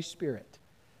the Holy Spirit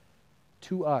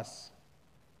to us.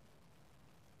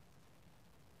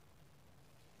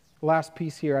 Last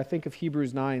piece here, I think of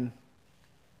Hebrews 9.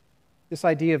 This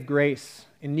idea of grace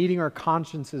and needing our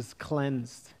consciences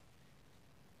cleansed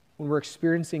when we're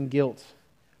experiencing guilt.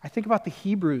 I think about the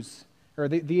Hebrews, or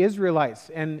the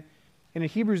Israelites, and in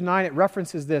Hebrews 9 it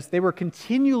references this. They were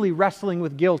continually wrestling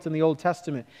with guilt in the Old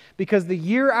Testament because the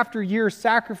year after year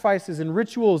sacrifices and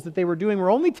rituals that they were doing were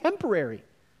only temporary.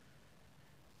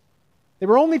 They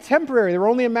were only temporary. They were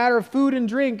only a matter of food and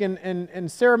drink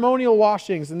and ceremonial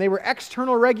washings, and they were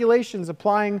external regulations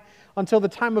applying until the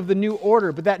time of the new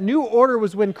order. But that new order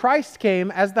was when Christ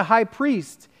came as the high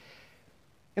priest.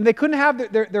 And they couldn't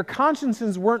have, their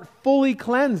consciences weren't fully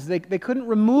cleansed. They couldn't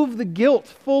remove the guilt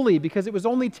fully because it was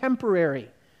only temporary.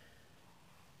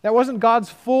 That wasn't God's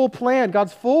full plan.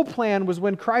 God's full plan was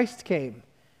when Christ came.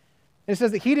 And it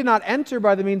says that he did not enter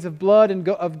by the means of blood and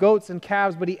of goats and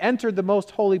calves, but he entered the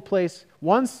most holy place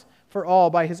once for all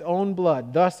by his own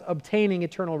blood, thus obtaining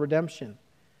eternal redemption.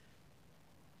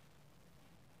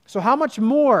 So how much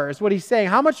more is what he's saying?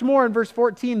 How much more in verse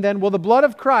 14 then will the blood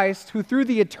of Christ, who through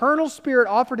the eternal Spirit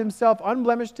offered himself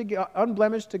unblemished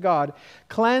to God,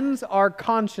 cleanse our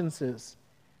consciences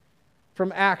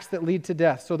from acts that lead to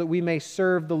death, so that we may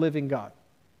serve the living God?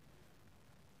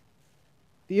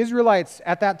 The Israelites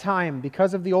at that time,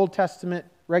 because of the Old Testament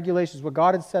regulations, what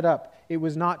God had set up, it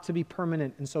was not to be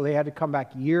permanent, and so they had to come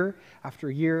back year after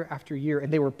year after year,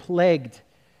 and they were plagued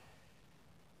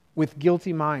with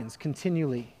guilty minds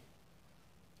continually.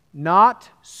 Not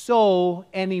so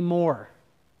anymore.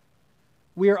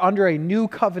 We are under a new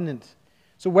covenant.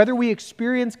 So whether we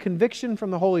experience conviction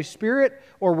from the Holy Spirit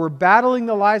or we're battling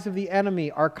the lies of the enemy,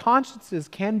 our consciences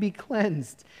can be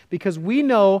cleansed because we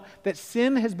know that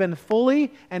sin has been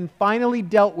fully and finally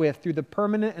dealt with through the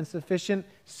permanent and sufficient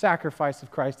sacrifice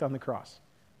of Christ on the cross.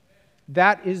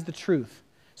 That is the truth.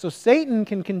 So Satan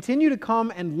can continue to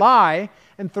come and lie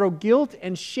and throw guilt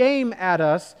and shame at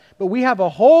us, but we have a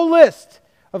whole list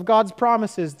of God's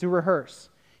promises to rehearse.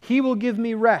 He will give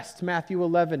me rest, Matthew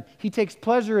 11. He takes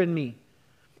pleasure in me.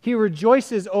 He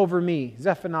rejoices over me,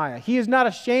 Zephaniah. He is not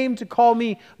ashamed to call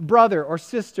me brother or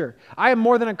sister. I am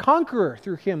more than a conqueror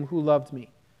through him who loved me.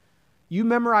 You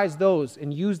memorize those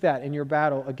and use that in your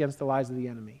battle against the lies of the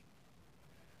enemy.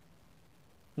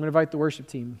 I'm going to invite the worship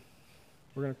team.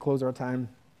 We're going to close our time.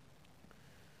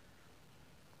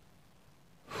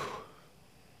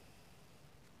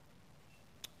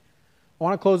 I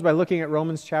want to close by looking at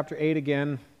Romans chapter 8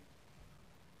 again.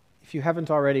 If you haven't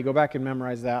already, go back and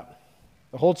memorize that.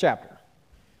 The whole chapter.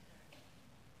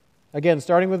 Again,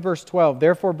 starting with verse 12.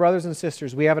 Therefore, brothers and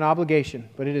sisters, we have an obligation,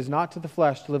 but it is not to the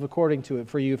flesh to live according to it.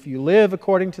 For you, if you live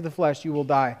according to the flesh, you will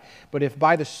die. But if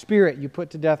by the Spirit you put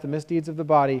to death the misdeeds of the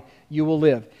body, you will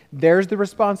live. There's the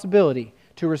responsibility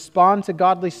to respond to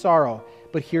godly sorrow.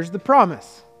 But here's the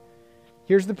promise.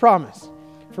 Here's the promise.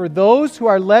 For those who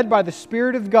are led by the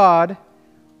Spirit of God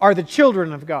are the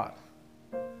children of God.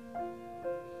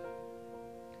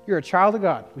 You're a child of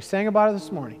God. We sang about it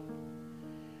this morning.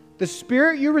 The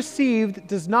Spirit you received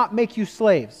does not make you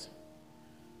slaves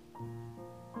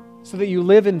so that you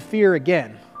live in fear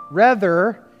again.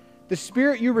 Rather, the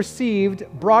Spirit you received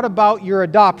brought about your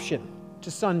adoption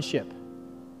to sonship.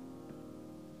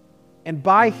 And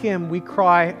by Him we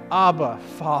cry, Abba,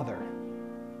 Father.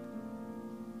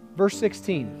 Verse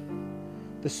 16,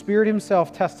 the Spirit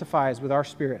Himself testifies with our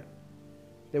spirit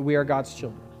that we are God's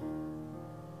children.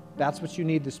 That's what you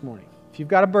need this morning. If you've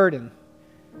got a burden,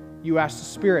 you ask the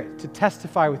Spirit to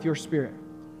testify with your spirit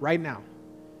right now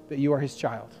that you are His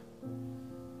child.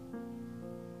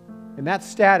 And that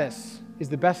status is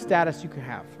the best status you can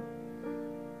have,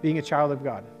 being a child of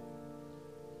God.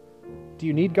 Do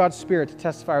you need God's Spirit to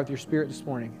testify with your spirit this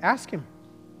morning? Ask Him.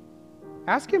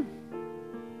 Ask Him.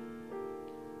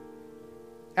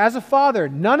 As a father,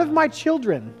 none of my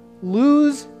children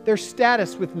lose their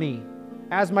status with me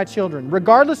as my children,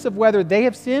 regardless of whether they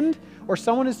have sinned or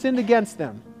someone has sinned against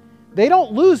them. They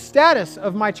don't lose status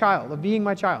of my child, of being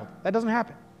my child. That doesn't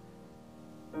happen.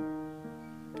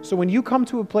 So when you come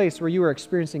to a place where you are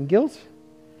experiencing guilt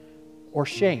or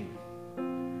shame,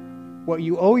 what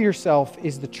you owe yourself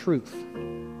is the truth.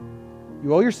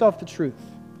 You owe yourself the truth.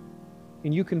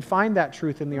 And you can find that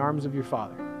truth in the arms of your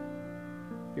Father,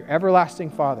 your everlasting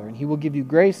Father. And He will give you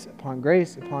grace upon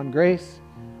grace upon grace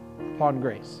upon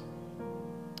grace.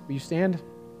 Will you stand?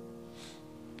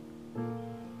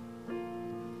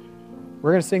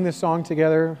 We're going to sing this song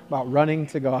together about running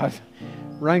to God,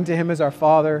 running to Him as our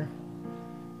Father,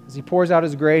 as He pours out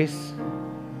His grace,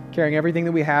 carrying everything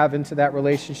that we have into that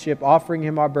relationship, offering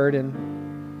Him our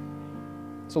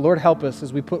burden. So Lord, help us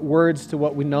as we put words to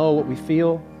what we know, what we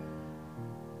feel.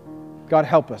 God,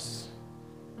 help us.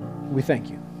 We thank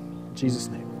you. In Jesus'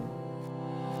 name.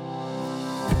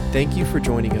 Thank you for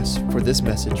joining us for this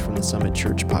message from the Summit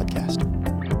Church podcast.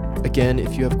 Again,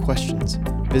 if you have questions,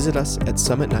 visit us at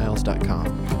summitniles.com.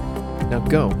 Now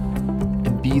go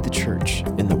and be the church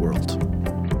in the world.